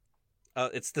back.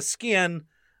 It's the skin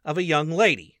of a young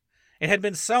lady. It had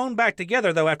been sewn back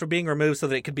together, though, after being removed so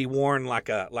that it could be worn like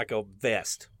a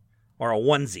vest or a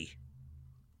onesie.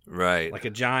 Right. Like a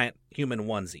giant human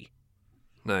onesie.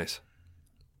 Nice.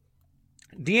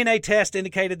 DNA test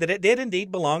indicated that it did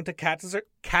indeed belong to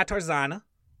Katarzyna.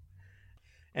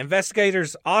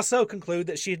 Investigators also conclude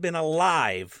that she had been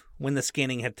alive when the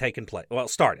skinning had taken place. Well,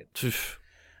 started.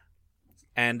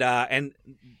 And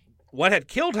what had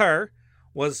killed her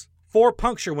was 4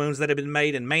 puncture wounds that had been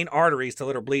made in main arteries to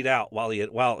let her bleed out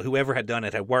while whoever had done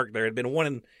it had worked. There had been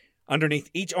one underneath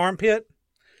each armpit,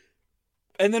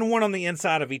 and then one on the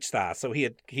inside of each thigh. So he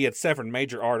had severed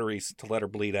major arteries to let her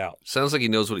bleed out. Sounds like he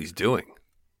knows what he's doing.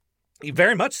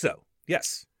 Very much so,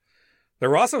 yes.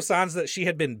 There were also signs that she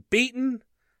had been beaten,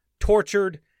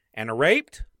 tortured, and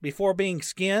raped before being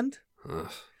skinned.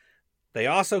 Ugh. They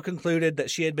also concluded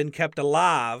that she had been kept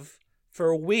alive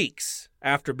for weeks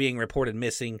after being reported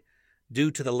missing due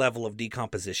to the level of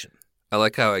decomposition. I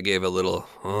like how I gave a little,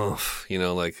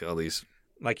 like all these...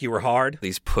 Like you were hard?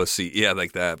 These pussy, yeah,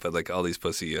 like that. But like all these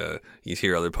pussy, you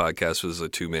hear other podcasts was a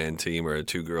 2-man team or a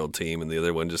 2-girl team, and the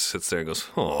other one just sits there and goes,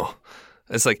 oh.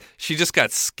 It's like, she just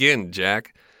got skinned,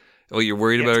 Jack. Oh, you're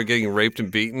worried about her getting raped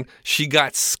and beaten? She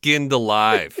got skinned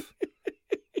alive.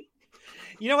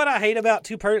 You know what I hate about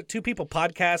two people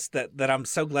podcasts that I'm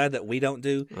so glad that we don't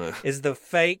do is the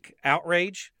fake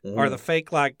outrage or the fake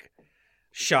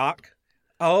shock.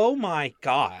 Oh my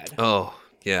God. Oh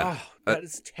yeah. Oh, that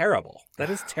is terrible. That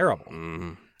is terrible.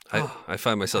 Mm-hmm. I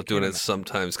find myself doing it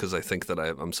sometimes because I think that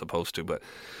I'm supposed to, but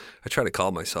I try to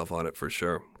call myself on it for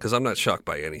sure because I'm not shocked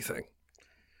by anything.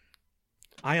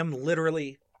 I am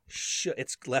literally shook.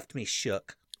 It's left me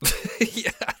shook.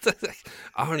 Yeah,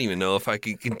 I don't even know if I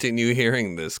can continue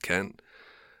hearing this, Kent.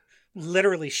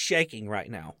 Literally shaking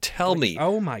right now. Tell me.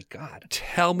 Oh my God.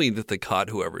 Tell me that they caught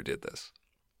whoever did this.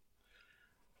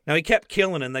 Now he kept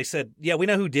killing and they said, yeah, we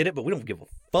know who did it, but we don't give a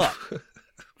fuck.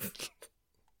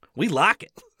 We like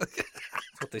it. That's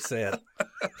what they said.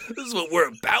 This is what we're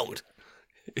about.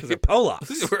 Because they're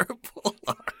Polacks. We're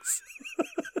Polacks.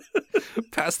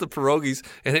 Pass the pierogies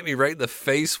and hit me right in the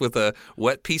face with a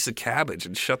wet piece of cabbage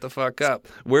and shut the fuck up.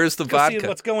 Where's the vodka? See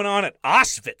what's going on at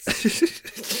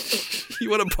Auschwitz. You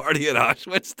want to party at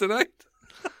Auschwitz tonight?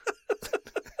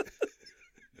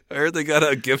 I heard they got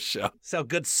a gift shop. Sell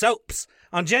good soaps.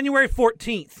 On January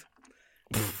 14th,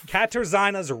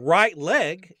 Katarzyna's right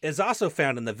leg is also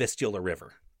found in the Vistula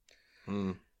River.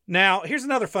 Now, here's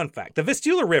another fun fact. The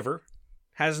Vistula River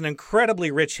has an incredibly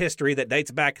rich history that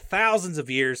dates back thousands of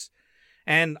years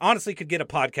and honestly could get a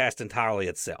podcast entirely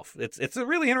itself. It's a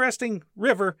really interesting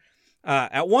river.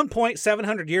 At one point,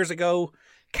 700 years ago,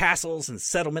 castles and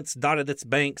settlements dotted its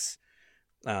banks.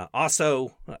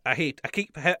 Also, I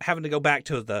keep having to go back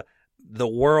to the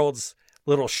world's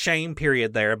little shame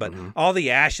period there, but all the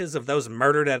ashes of those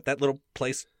murdered at that little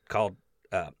place called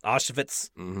Auschwitz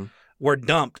were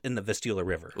dumped in the Vistula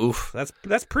River. Oof.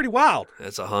 That's pretty wild.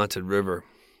 That's a haunted river.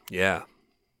 Yeah.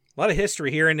 A lot of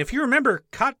history here. And if you remember,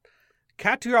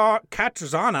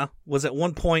 Katarzyna was at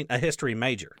one point a history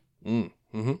major.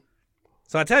 Mm-hmm.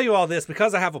 So I tell you all this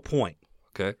because I have a point.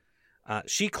 Okay.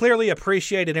 She clearly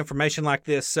appreciated information like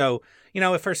this. So,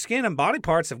 if her skin and body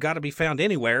parts have got to be found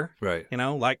anywhere, right?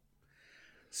 Like,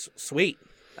 sweet,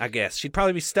 I guess. She'd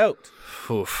probably be stoked.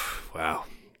 Oof, wow.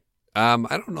 I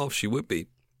don't know if she would be.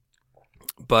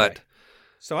 But okay.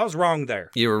 So I was wrong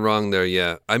there. You were wrong there,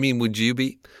 yeah. I mean, would you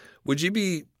be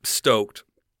stoked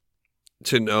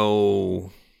to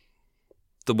know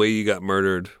the way you got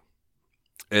murdered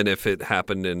and if it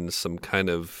happened in some kind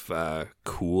of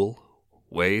cool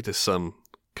way to some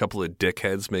couple of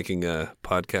dickheads making a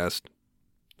podcast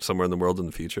somewhere in the world in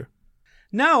the future?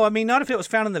 No, I mean, not if it was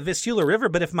found in the Vistula River,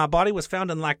 but if my body was found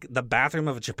in, like, the bathroom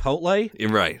of a Chipotle. You're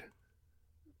right.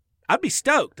 I'd be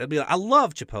stoked. I'd be like, I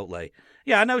love Chipotle.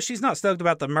 Yeah, I know she's not stoked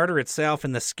about the murder itself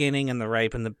and the skinning and the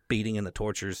rape and the beating and the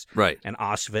tortures. Right. And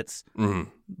Auschwitz. Mm-hmm.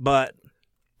 But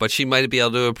she might be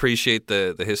able to appreciate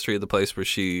the history of the place where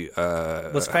she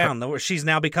was found. She's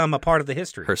now become a part of the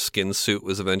history. Her skin suit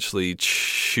was eventually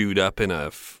chewed up in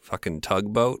a fucking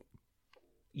tugboat.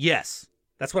 Yes.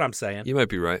 That's what I'm saying. You might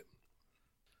be right.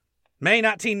 May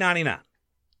 1999.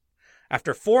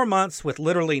 After 4 months with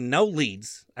literally no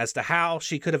leads as to how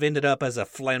she could have ended up as a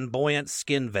flamboyant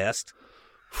skin vest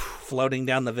floating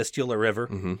down the Vistula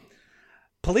River,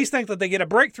 police think that they get a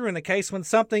breakthrough in the case when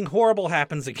something horrible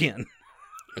happens again.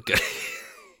 Okay.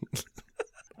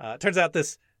 Turns out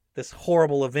this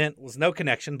horrible event was no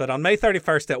connection, but on May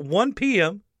 31st at 1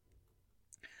 p.m.,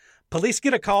 police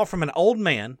get a call from an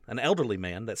elderly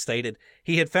man, that stated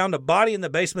he had found a body in the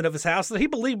basement of his house that he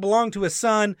believed belonged to his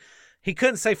son. He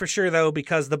couldn't say for sure, though,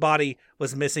 because the body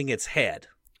was missing its head.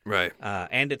 Right.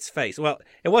 And its face. Well,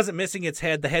 it wasn't missing its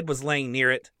head. The head was laying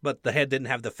near it, but the head didn't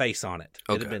have the face on it.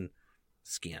 Okay. It had been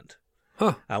skinned.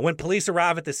 Huh. When police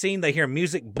arrive at the scene, they hear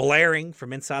music blaring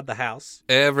from inside the house.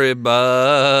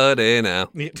 Everybody now.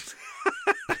 Yeah.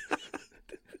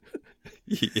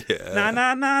 Yeah. Na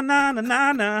na na na na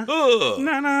na na.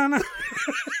 Na na na.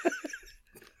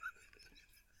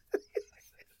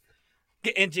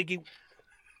 Getting jiggy.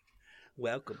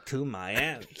 Welcome to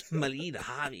Miami, Malita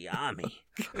Hobby Army.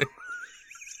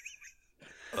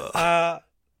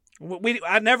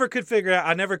 I never could figure out.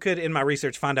 I never could in my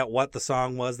research find out what the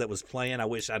song was that was playing. I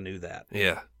wish I knew that.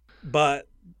 Yeah. But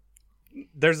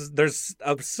there's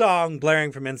a song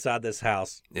blaring from inside this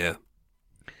house. Yeah.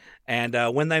 And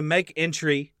when they make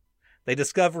entry, they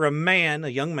discover a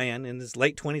young man in his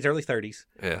late 20s, early 30s,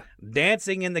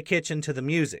 dancing in the kitchen to the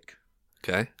music.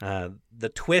 Okay. The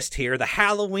twist here, the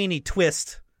Halloween-y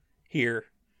twist here,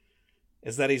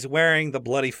 is that he's wearing the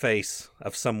bloody face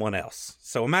of someone else.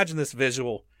 So imagine this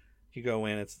visual. You go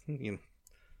in, it's,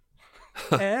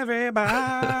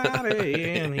 everybody,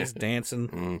 and he's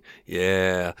dancing.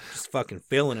 Yeah. Just fucking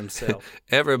feeling himself.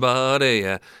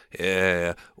 Everybody,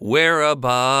 yeah. Wear a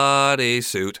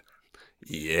bodysuit.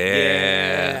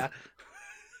 Yeah.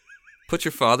 Put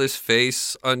your father's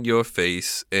face on your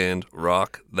face and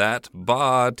rock that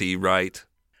body right.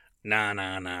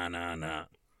 Nah.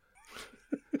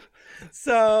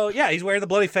 So, yeah, he's wearing the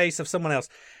bloody face of someone else.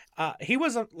 He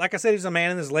was, like I said, he was a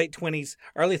man in his late 20s,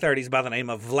 early 30s by the name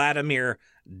of Vladimir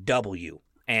W.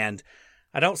 And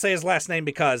I don't say his last name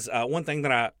because one thing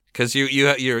that I... Because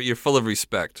you're full of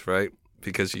respect, right?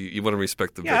 Because you want to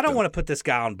respect the victim. I don't want to put this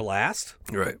guy on blast.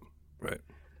 Right.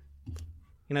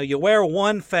 You wear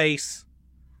one face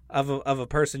of a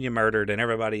person you murdered, and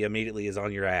everybody immediately is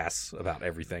on your ass about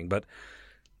everything. But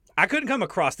I couldn't come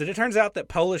across it. It turns out that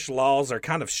Polish laws are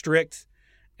kind of strict,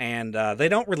 and they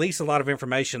don't release a lot of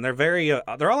information. They're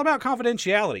they're all about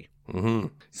confidentiality. Mm-hmm.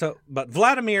 But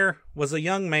Vladimir was a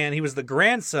young man. He was the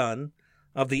grandson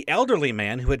of the elderly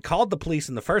man who had called the police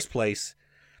in the first place,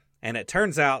 and it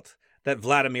turns out that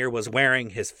Vladimir was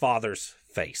wearing his father's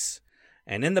face.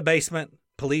 And in the basement,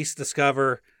 police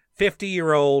discover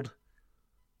 50-year-old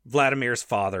Vladimir's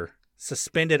father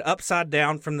suspended upside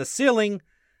down from the ceiling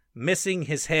missing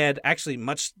his head, actually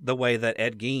much the way that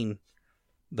Ed Gein,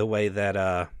 the way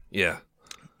that Yeah.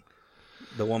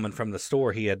 the woman from the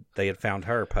store they had found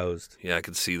her posed. Yeah, I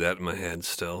could see that in my head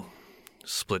still.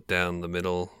 Split down the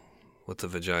middle with the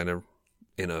vagina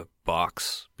in a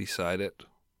box beside it.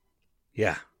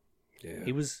 Yeah. Yeah.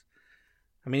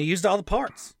 He used all the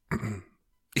parts.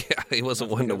 Yeah, he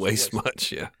wasn't one to waste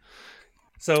much, yeah.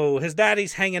 So his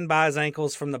daddy's hanging by his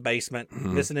ankles from the basement,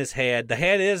 missing his head. The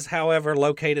head is, however,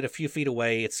 located a few feet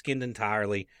away. It's skinned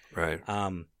entirely. Right.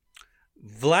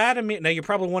 Vladimir, now you're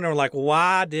probably wondering, like,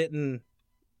 why didn't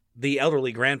the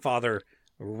elderly grandfather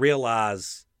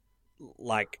realize,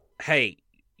 like, hey,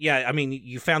 yeah, I mean,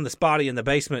 you found this body in the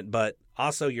basement, but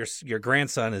also your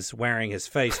grandson is wearing his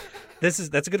face. That's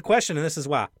a good question, and this is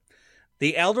why.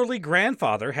 The elderly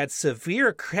grandfather had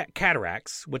severe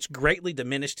cataracts, which greatly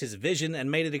diminished his vision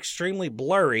and made it extremely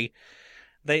blurry.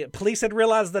 Police had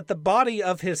realized that the body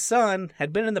of his son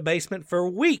had been in the basement for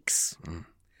weeks.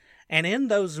 And in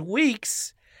those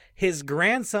weeks, his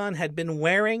grandson had been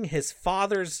wearing his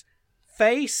father's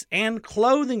face and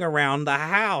clothing around the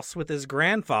house with his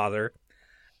grandfather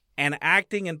and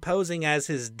acting and posing as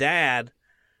his dad,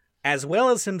 as well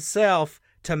as himself,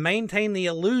 to maintain the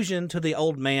illusion to the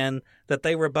old man that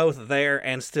they were both there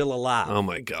and still alive. Oh,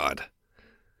 my God.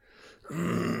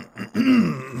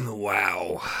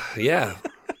 Wow. Yeah.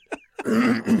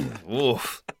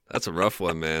 Oof. That's a rough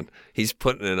one, man. He's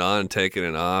putting it on, taking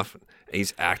it off.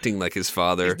 He's acting like his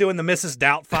father. He's doing the Mrs.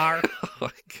 Doubtfire. Oh, my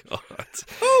God.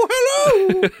 Oh,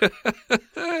 hello!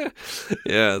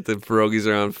 Yeah, the pierogies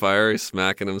are on fire. He's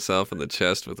smacking himself in the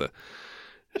chest with a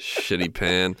shitty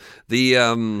pan.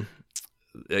 You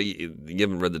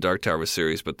haven't read the Dark Tower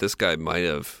series, but this guy might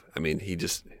have. I mean,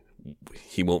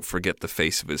 he won't forget the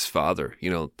face of his father. You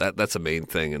know, that's a main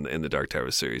thing in the Dark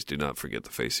Tower series. Do not forget the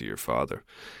face of your father.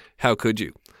 How could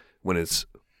you when it's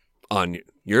on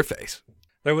your face?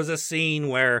 There was a scene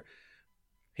where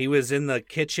he was in the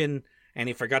kitchen and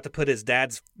he forgot to put his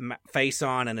dad's face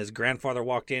on, and his grandfather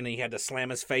walked in and he had to slam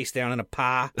his face down in a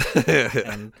pie.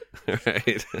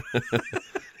 Right.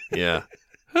 Yeah.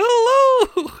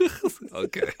 Hello.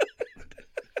 Okay.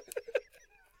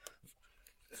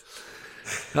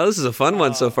 Now, this is a fun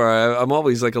one so far. I'm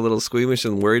always like a little squeamish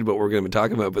and worried about what we're going to be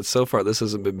talking about, but so far this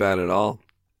hasn't been bad at all.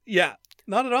 Yeah,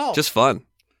 not at all. Just fun.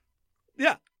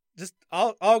 Yeah. Just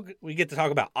we get to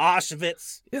talk about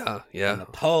Auschwitz. Yeah. And the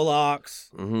Polacks.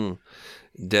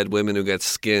 Mm-hmm. Dead women who got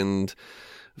skinned.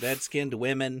 Dead-skinned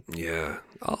women. Yeah.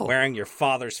 Wearing your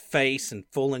father's face and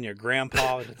fooling your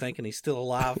grandpa into thinking he's still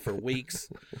alive for weeks.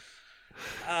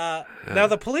 Now,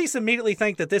 the police immediately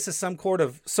think that this is some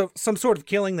sort of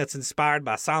killing that's inspired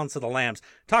by Silence of the Lambs,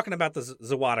 talking about the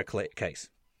Zawada case.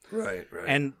 Right.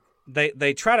 And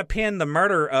they try to pin the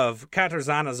murder of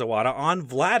Katarzyna Zawada on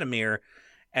Vladimir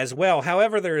as well.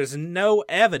 However, there is no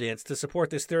evidence to support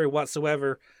this theory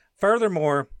whatsoever.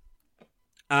 Furthermore,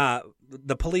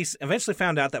 the police eventually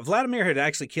found out that Vladimir had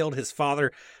actually killed his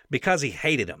father because he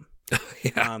hated him.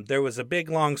 Yeah. There was a big,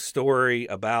 long story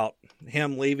about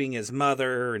him leaving his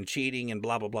mother and cheating and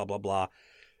blah, blah, blah, blah, blah.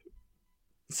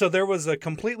 So there was a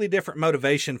completely different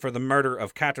motivation for the murder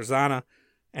of Katarzyna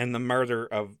and the murder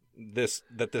of this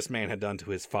man had done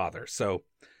to his father. So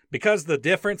because the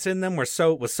difference in them was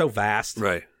so vast,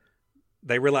 Right.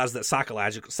 they realized that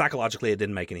psychologically it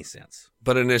didn't make any sense.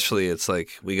 But initially it's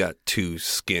like we got two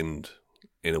skinned,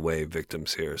 in a way,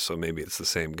 victims here, so maybe it's the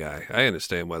same guy. I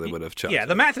understand why they would have chopped. Yeah,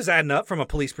 the math is adding up from a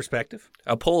police perspective.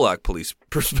 A Polak police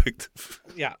perspective.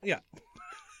 Yeah.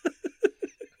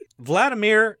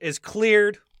 Vladimir is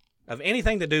cleared of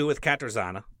anything to do with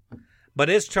Katarzyna, but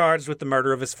is charged with the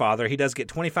murder of his father. He does get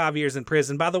 25 years in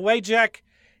prison. By the way, Jack,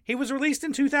 he was released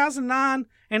in 2009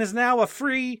 and is now a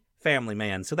free family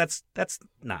man. So that's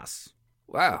nice.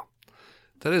 Wow.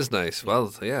 That is nice.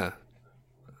 Well, yeah.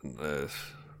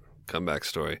 Comeback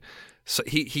story. So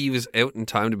he was out in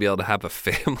time to be able to have a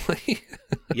family?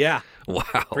 Yeah.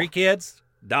 Wow. 3 kids,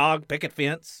 dog, picket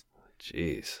fence.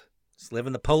 Jeez. Just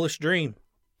living the Polish dream.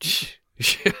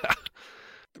 Yeah.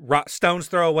 Stone's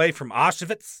throw away from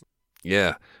Auschwitz.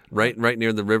 Yeah. Right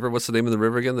near the river. What's the name of the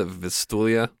river again? The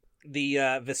Vistula?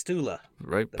 The Vistula.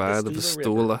 Right The by the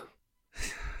Vistula Vistula.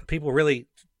 People really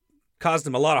caused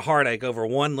him a lot of heartache over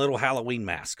one little Halloween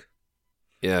mask.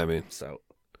 Yeah, I mean. So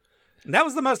that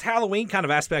was the most Halloween kind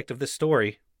of aspect of this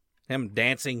story. Him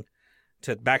dancing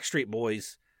to Backstreet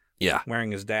Boys. Yeah.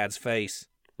 Wearing his dad's face.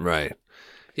 Right.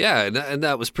 Yeah, and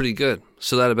that was pretty good.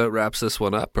 So that about wraps this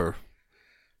one up, or?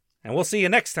 And we'll see you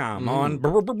next time on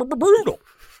Brutal.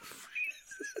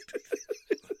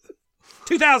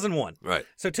 2001. Right.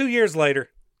 So 2 years later,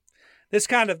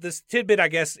 This tidbit, I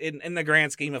guess, in the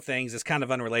grand scheme of things, is kind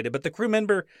of unrelated. But the crew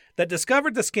member that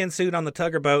discovered the skin suit on the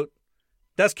tugger boat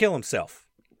does kill himself.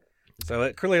 So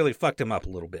it clearly fucked him up a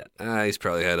little bit. He's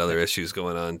probably had other issues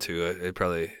going on too. It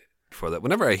probably before that.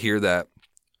 Whenever I hear that,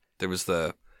 there was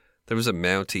a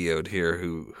Mountie out here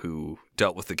who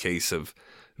dealt with the case of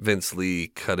Vince Lee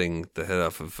cutting the head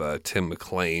off of Tim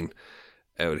McLean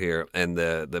out here, and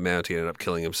the Mountie ended up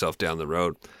killing himself down the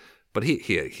road. But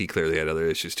he clearly had other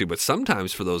issues too. But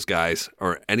sometimes for those guys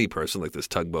or any person like this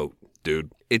tugboat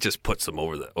dude, it just puts them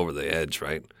over the edge,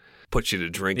 right? Puts you to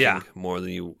drinking more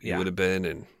than you would have been,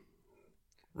 and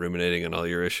ruminating on all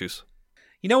your issues.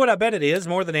 You know what I bet it is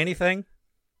more than anything?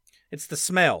 It's the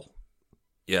smell.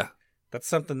 Yeah. That's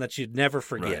something that you'd never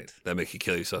forget. Right. That make you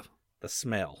kill yourself. The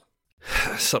smell.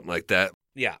 Something like that.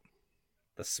 Yeah.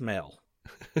 The smell.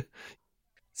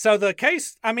 So the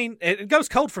case, I mean, it goes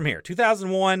cold from here.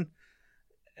 2001,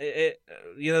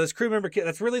 this crew member,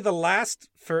 that's really the last,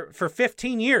 for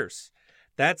 15 years.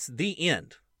 That's the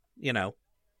end.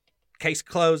 Case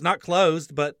closed, not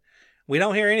closed, but we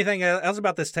don't hear anything else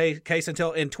about this case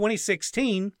until in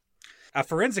 2016, a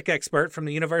forensic expert from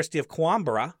the University of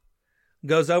Coimbra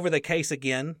goes over the case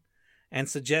again and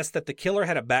suggests that the killer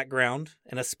had a background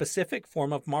in a specific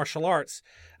form of martial arts,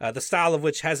 the style of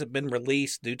which hasn't been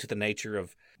released due to the nature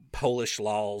of Polish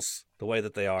laws, the way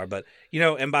that they are. But,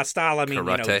 and by style, I mean,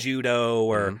 judo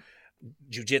or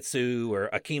jiu-jitsu or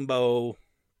akimbo,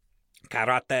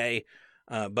 karate.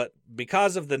 But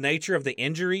because of the nature of the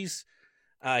injuries,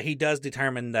 he does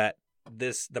determine that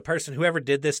the person, whoever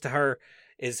did this to her,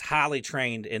 is highly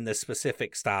trained in this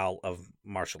specific style of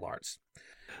martial arts.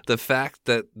 The fact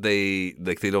that they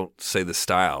don't say the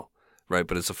style, right,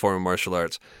 but it's a form of martial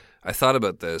arts. I thought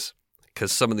about this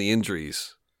because some of the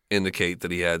injuries indicate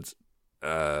that he had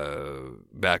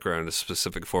background in a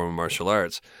specific form of martial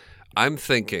arts. I'm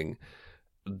thinking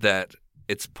that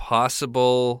it's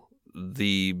possible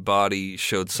the body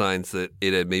showed signs that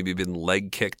it had maybe been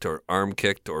leg kicked or arm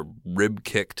kicked or rib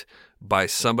kicked by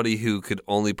somebody who could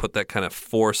only put that kind of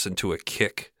force into a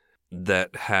kick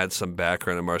that had some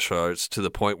background in martial arts to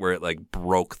the point where it like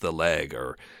broke the leg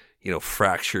or,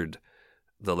 fractured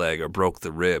the leg or broke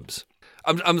the ribs.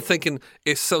 I'm thinking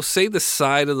say the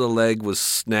side of the leg was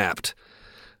snapped,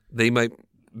 they might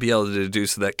be able to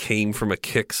deduce that came from a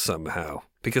kick somehow.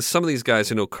 Because some of these guys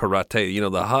who know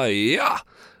karate, the hi-ya.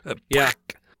 Yeah.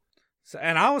 So,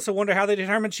 and I also wonder how they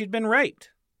determined she'd been raped.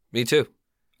 Me too.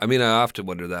 I mean, I often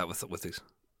wonder that with these.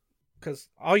 Because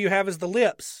all you have is the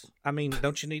lips. I mean,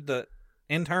 don't you need the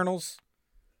internals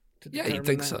to determine you'd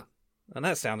think that? so. And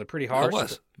that sounded pretty harsh. It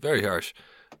was. Very harsh.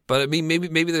 But I mean, maybe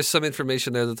there's some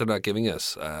information there that they're not giving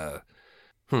us. I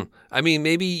mean,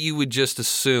 maybe you would just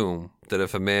assume that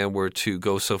if a man were to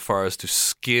go so far as to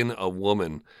skin a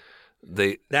woman,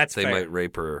 they might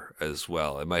rape her as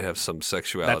well. It might have some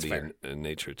sexuality in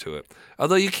nature to it.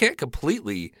 Although you can't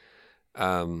completely,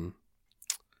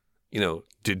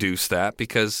 deduce that,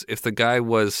 because if the guy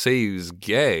say he was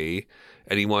gay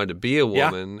and he wanted to be a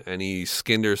woman and he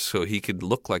skinned her so he could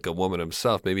look like a woman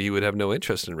himself, maybe he would have no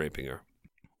interest in raping her.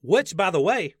 Which, by the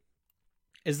way,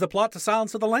 is the plot to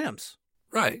Silence of the Lambs.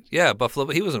 Right. Yeah, Buffalo,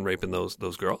 but he wasn't raping those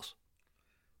girls.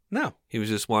 No. He was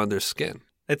just wanting their skin.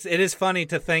 It is funny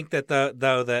to think that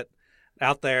that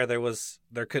out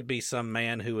there could be some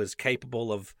man who is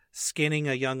capable of skinning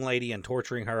a young lady and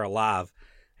torturing her alive,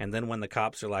 and then when the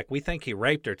cops are like, "We think he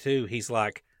raped her too," he's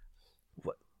like,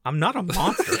 "What? I'm not a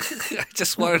monster. I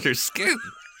just wanted her skin.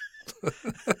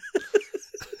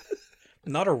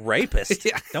 Not a rapist.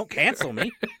 Yeah. Don't cancel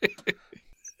me.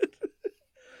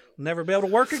 Never be able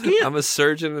to work again. I'm a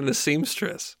surgeon and a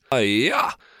seamstress.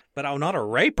 Yeah. But I'm not a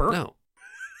raper. No.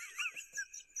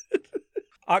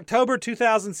 October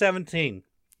 2017.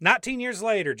 19 years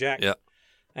later, Jack. Yeah.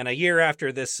 And a year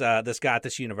after this guy at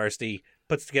this university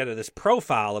puts together this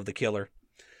profile of the killer.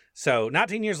 So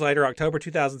 19 years later, October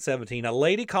 2017, a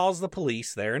lady calls the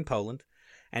police there in Poland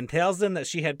and tells them that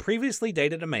she had previously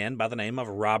dated a man by the name of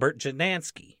Robert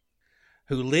Janansky,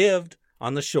 who lived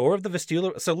on the shore of the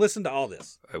Vistula. So listen to all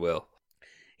this. I will.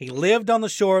 He lived on the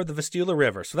shore of the Vistula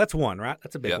River. So that's one, right?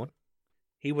 That's a big one.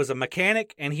 He was a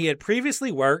mechanic, and he had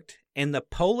previously worked in the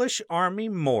Polish Army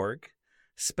morgue,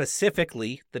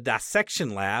 specifically the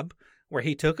dissection lab, where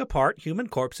he took apart human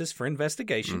corpses for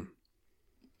investigation.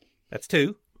 That's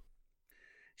two.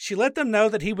 She let them know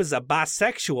that he was a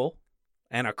bisexual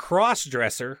and a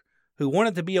cross-dresser who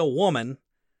wanted to be a woman.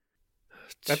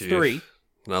 That's three.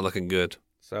 Not looking good.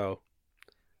 So,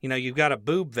 you've got a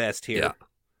boob vest here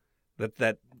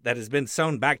that has been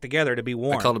sewn back together to be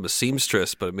worn. I called him a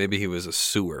seamstress, but maybe he was a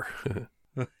sewer.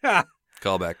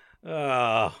 Call back.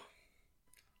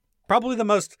 Probably the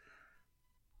most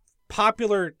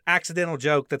popular accidental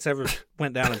joke that's ever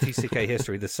went down in TCK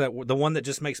history. The one that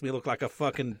just makes me look like a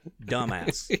fucking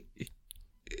dumbass.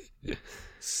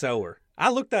 Sower. I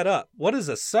looked that up. What is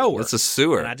a sower? It's a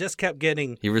sewer. And I just kept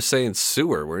getting... You were saying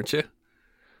sewer, weren't you?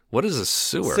 What is a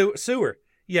sewer? Sewer.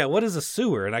 Yeah, what is a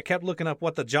sewer? And I kept looking up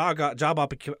what the job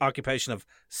occupation of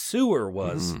sewer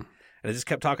was. And I just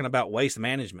kept talking about waste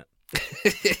management.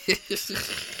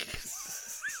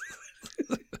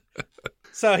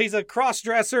 So he's a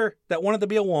cross-dresser that wanted to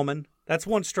be a woman. That's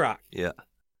one strike. Yeah.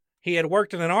 He had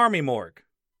worked in an army morgue,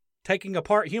 taking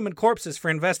apart human corpses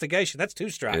for investigation. That's 2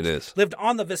 strikes. It is. Lived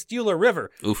on the Vistula River.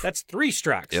 Oof. That's 3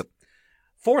 strikes. Yep.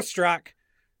 4th strike,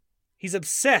 he's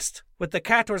obsessed with the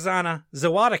Katarzyna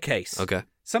Zawada case. Okay.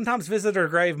 Sometimes visit her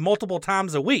grave multiple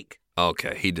times a week.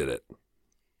 Okay, he did it.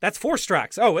 That's 4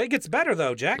 strikes. Oh, it gets better,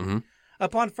 though, Jack. Mm-hmm.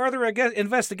 Upon further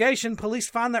investigation, police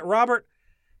found that Robert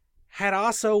had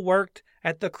also worked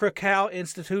at the Krakow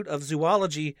Institute of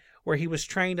Zoology, where he was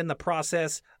trained in the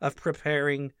process of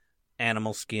preparing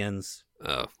animal skins.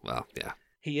 Oh, well, yeah.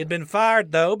 He had been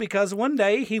fired, though, because one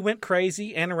day he went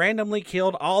crazy and randomly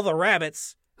killed all the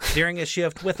rabbits during a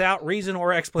shift without reason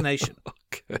or explanation.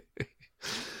 Okay.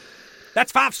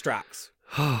 That's 5 strikes.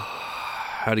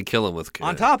 How'd he kill him with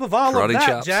On top of all of karate that,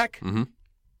 chops? Jack, Mm-hmm.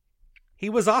 he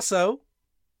was also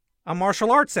a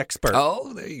martial arts expert.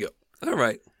 Oh, there you go. All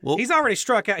right. Well, He's already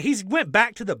struck out. He's went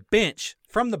back to the bench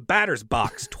from the batter's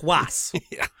box twice.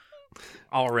 Yeah.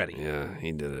 Already. Yeah,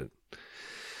 he did it.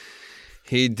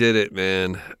 He did it,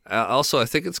 man. Also, I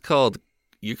think it's called,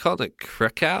 you calling it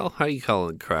Krakow? How are you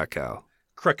calling it Krakow? I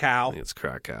Krakow. think it's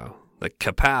Krakow. Like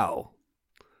Kapow.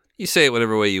 You say it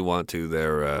whatever way you want to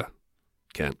there,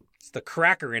 Kent. It's the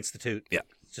Cracker Institute. Yeah.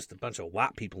 It's just a bunch of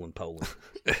white people in Poland.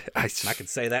 I I can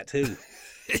say that, too,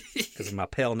 because of my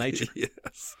pale nature.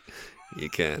 Yes, you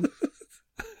can.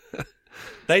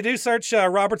 They do search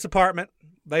Robert's apartment.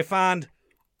 They find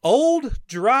old,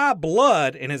 dry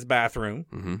blood in his bathroom.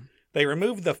 Mm-hmm. They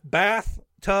remove the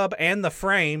bathtub and the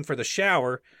frame for the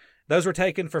shower. Those were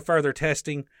taken for further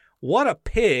testing. What a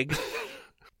pig.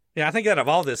 Yeah, I think out of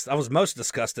all this, I was most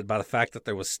disgusted by the fact that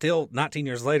there was still, 19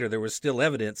 years later, there was still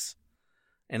evidence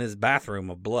in his bathroom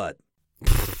of blood.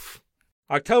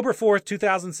 October 4th,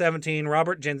 2017,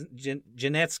 Robert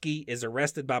Janetsky is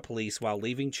arrested by police while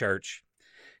leaving church.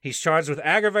 He's charged with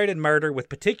aggravated murder with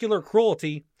particular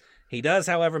cruelty. He does,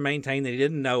 however, maintain that he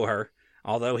didn't know her,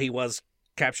 although he was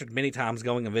captured many times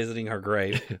going and visiting her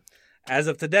grave. As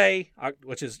of today,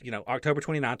 which is, October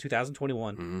 29,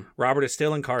 2021, Robert is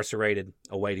still incarcerated,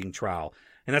 awaiting trial.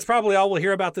 And that's probably all we'll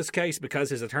hear about this case because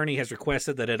his attorney has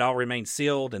requested that it all remain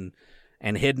sealed and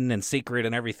hidden and secret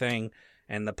and everything.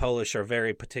 And the Polish are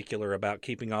very particular about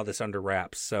keeping all this under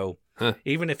wraps. So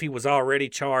even if he was already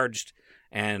charged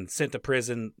and sent to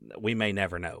prison, we may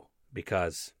never know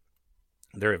because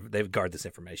they've guarded this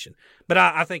information. But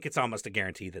I think it's almost a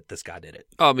guarantee that this guy did it.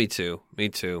 Oh, me too. Me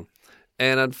too.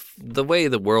 And the way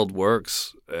the world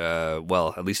works,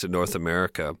 well, at least in North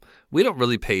America, we don't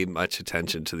really pay much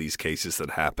attention to these cases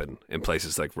that happen in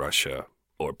places like Russia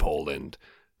or Poland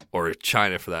or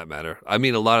China, for that matter. I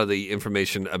mean, a lot of the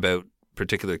information about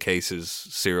particular cases,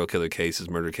 serial killer cases,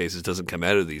 murder cases, doesn't come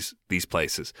out of these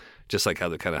places, just like how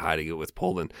they're kind of hiding it with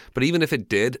Poland. But even if it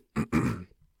did,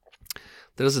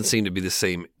 there doesn't seem to be the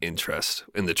same interest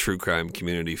in the true crime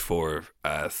community for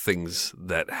things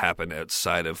that happen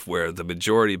outside of where the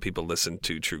majority of people listen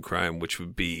to true crime, which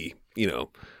would be, the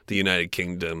United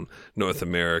Kingdom, North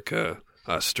America,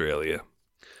 Australia.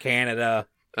 Canada.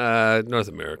 North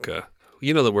America.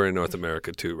 You know that we're in North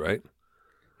America too, right?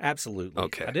 Absolutely.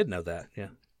 Okay. I did know that, yeah.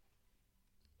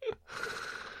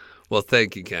 Well,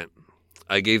 thank you, Kent.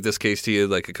 I gave this case to you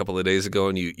like a couple of days ago,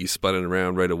 and you spun it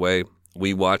around right away.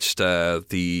 We watched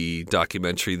the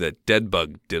documentary that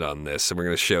Deadbug did on this, and we're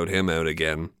going to shout him out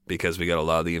again because we got a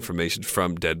lot of the information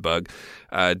from Deadbug.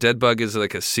 Deadbug is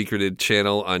like a secreted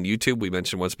channel on YouTube we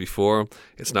mentioned once before.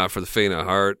 It's not for the faint of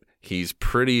heart. He's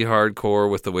pretty hardcore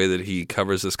with the way that he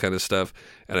covers this kind of stuff,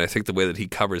 and I think the way that he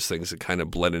covers things, it kind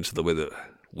of blend into the way that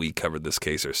we covered this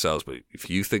case ourselves. But if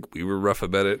you think we were rough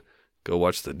about it, go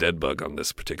watch the Deadbug on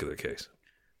this particular case.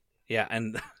 Yeah,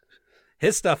 and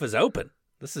his stuff is open.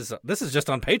 This is just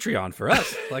on Patreon for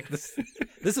us. Like this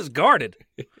is guarded.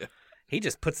 Yeah. He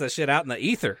just puts that shit out in the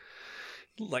ether.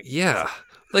 Like yeah.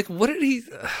 Like what did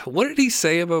he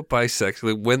say about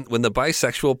bisexual when the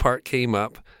bisexual part came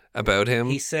up about him?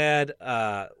 He said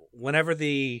whenever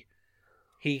he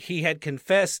had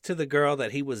confessed to the girl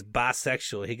that he was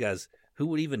bisexual, he goes, "Who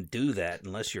would even do that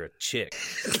unless you're a chick?"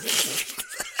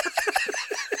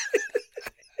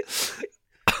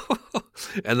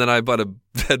 And then I bought a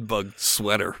dead bug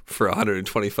sweater for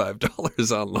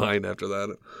 $125 online after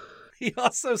that. He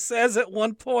also says at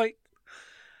one point,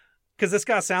 because this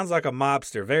guy sounds like a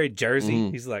mobster, very Jersey.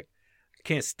 He's like, I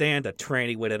can't stand a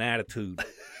tranny with an attitude.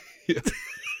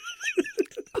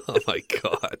 Oh my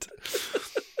God.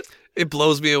 It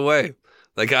blows me away.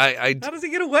 Like how does he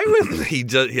get away with it? He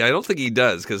does. I don't think he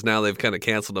does, because now they've kind of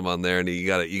canceled him on there, and you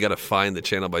got to find the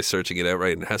channel by searching it out,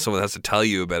 right? And someone has to tell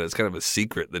you about it. It's kind of a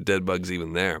secret that Dead Bug's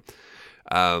even there.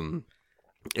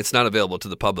 It's not available to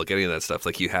the public, any of that stuff.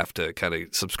 Like, you have to kind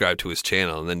of subscribe to his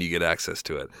channel, and then you get access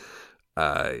to it.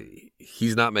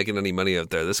 He's not making any money out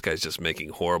there. This guy's just making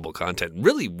horrible content.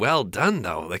 Really well done,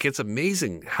 though. Like, it's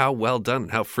amazing how well done,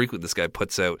 how frequent this guy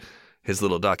puts out his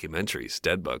little documentaries.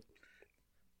 Dead Bug.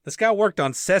 This guy worked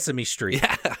on Sesame Street.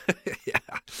 Yeah,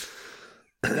 yeah.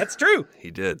 That's true.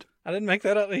 He did. I didn't make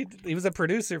that up. He was a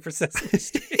producer for Sesame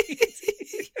Street.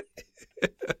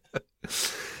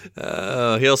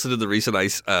 He also did the recent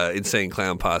Insane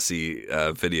Clown Posse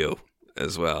video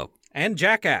as well. And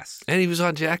Jackass. And he was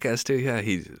on Jackass, too. Yeah,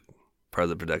 he's part of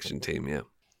the production team, yeah.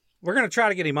 We're going to try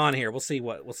to get him on here. We'll see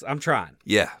I'm trying.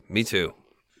 Yeah, me too.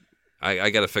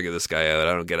 I got to figure this guy out.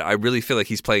 I don't get it. I really feel like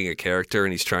he's playing a character,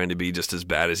 and he's trying to be just as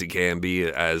bad as he can be,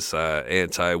 as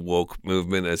anti-woke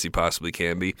movement as he possibly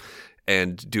can be,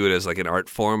 and do it as like an art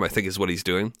form, I think is what he's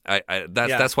doing.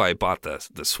 That's why I bought the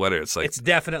sweater. It's like, it's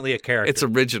definitely a character. It's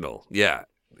original. Yeah.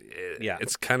 Yeah.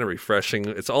 It's kind of refreshing.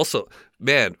 It's also,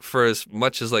 man, for as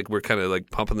much as like we're kind of like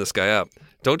pumping this guy up,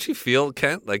 don't you feel,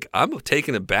 Kent, like I'm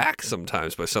taken aback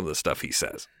sometimes by some of the stuff he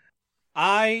says?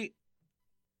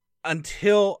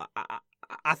 Until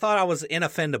I thought I was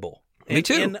inoffendable. Me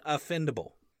too.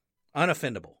 Unoffendable.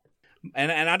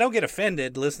 And I don't get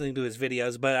offended listening to his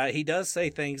videos, but he does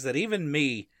say things that even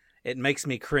me, it makes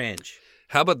me cringe.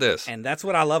 How about this? And that's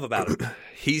what I love about him.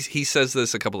 He says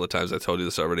this a couple of times. I told you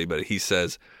this already, but he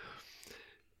says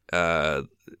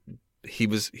he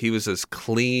was as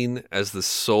clean as the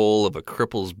sole of a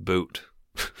cripple's boot.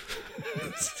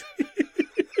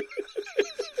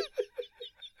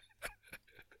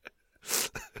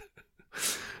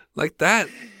 Like that.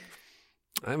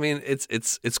 I mean,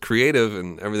 it's creative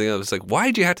and everything else. It's like,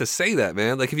 why'd you have to say that,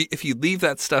 man? Like, if you leave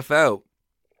that stuff out,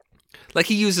 like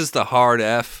he uses the hard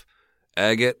F,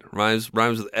 agate, rhymes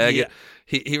with agate.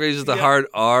 Yeah. He raises the hard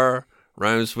R,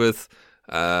 rhymes with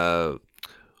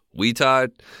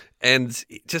weetod, and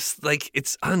just like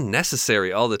it's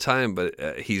unnecessary all the time.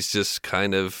 But he's just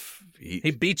kind of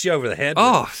he beats you over the head.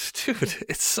 Oh, dude,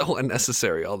 it's so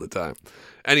unnecessary all the time.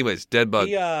 Anyways, Dead Bug.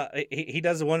 He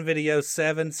does one video,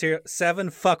 seven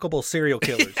fuckable serial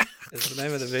killers is the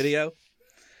name of the video,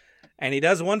 and he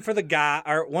does one for the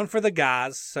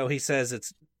guys. So he says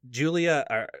it's Jodi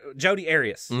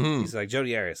Arias. Mm-hmm. He's like,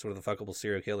 Jodi Arias, what are the fuckable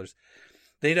serial killers?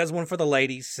 Then he does one for the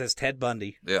ladies. He says Ted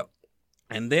Bundy. Yeah,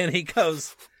 and then he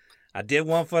goes, I did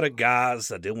one for the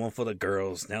guys. I did one for the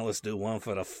girls. Now let's do one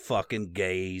for the fucking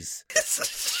gays.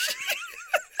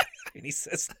 And he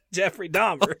says Jeffrey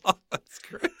Dahmer. Oh, that's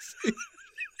crazy.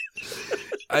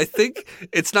 I think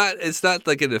it's not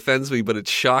like it offends me, but it's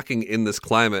shocking in this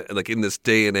climate, like in this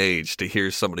day and age, to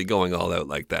hear somebody going all out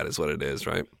like that is what it is,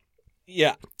 right?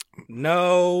 Yeah.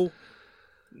 No.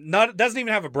 Doesn't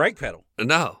even have a brake pedal.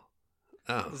 No.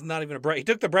 It's not even a brake. He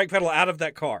took the brake pedal out of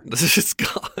that car. It's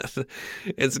gone.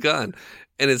 It's gone.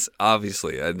 And it's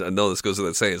obviously, I know this goes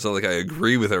without saying, it's not like I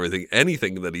agree with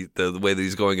anything that the way that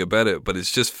he's going about it, but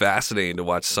it's just fascinating to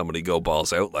watch somebody go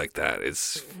balls out like that.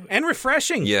 And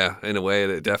refreshing. Yeah, in a way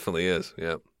it definitely is.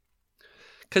 Yeah.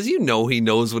 Because he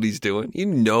knows what he's doing. He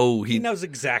knows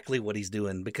exactly what he's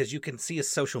doing, because you can see his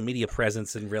social media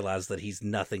presence and realize that he's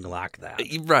nothing like that.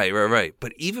 Right.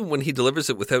 But even when he delivers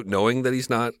it without knowing that he's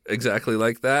not exactly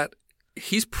like that,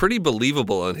 he's pretty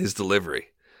believable on his delivery.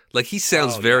 Like, he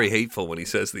sounds very hateful when he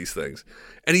says these things.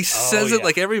 And he says it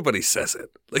like everybody says it.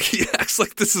 Like, he acts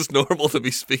like this is normal to be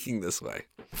speaking this way.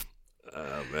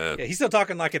 Oh, man. Yeah, he's still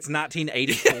talking like it's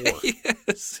 1984.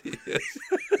 Yes, he is.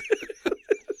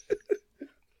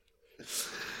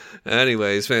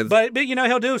 Anyways, man. But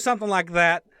he'll do something like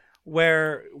that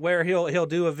where he'll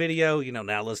do a video,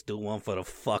 now let's do one for the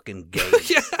fucking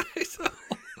gays. Yeah.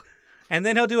 And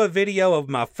then he'll do a video of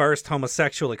my first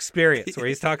homosexual experience where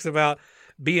he talks about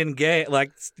being gay,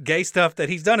 like gay stuff that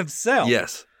he's done himself.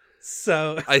 Yes.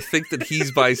 So I think that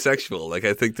he's bisexual. Like,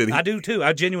 I think that I do too.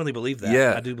 I genuinely believe that.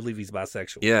 Yeah. I do believe he's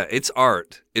bisexual. Yeah, it's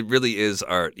art. It really is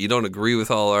art. You don't agree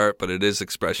with all art, but it is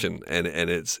expression, and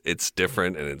it's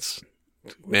different, and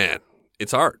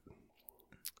it's art.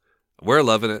 We're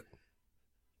loving it.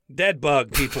 Dead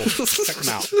Bug, people. Check them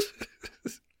out.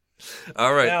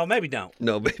 All right. Well, maybe don't.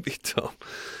 No, maybe don't.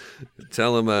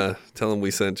 Tell him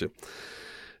we sent you.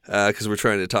 because we're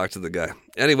trying to talk to the guy.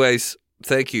 Anyways,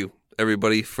 thank you,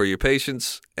 everybody, for your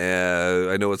patience.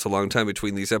 I know it's a long time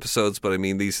between these episodes, but I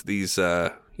mean, these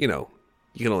you know,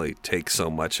 you can only take so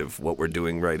much of what we're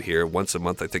doing right here. Once a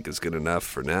month, I think, is good enough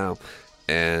for now.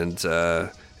 And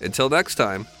until next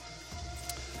time,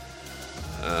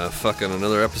 fucking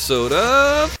another episode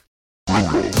of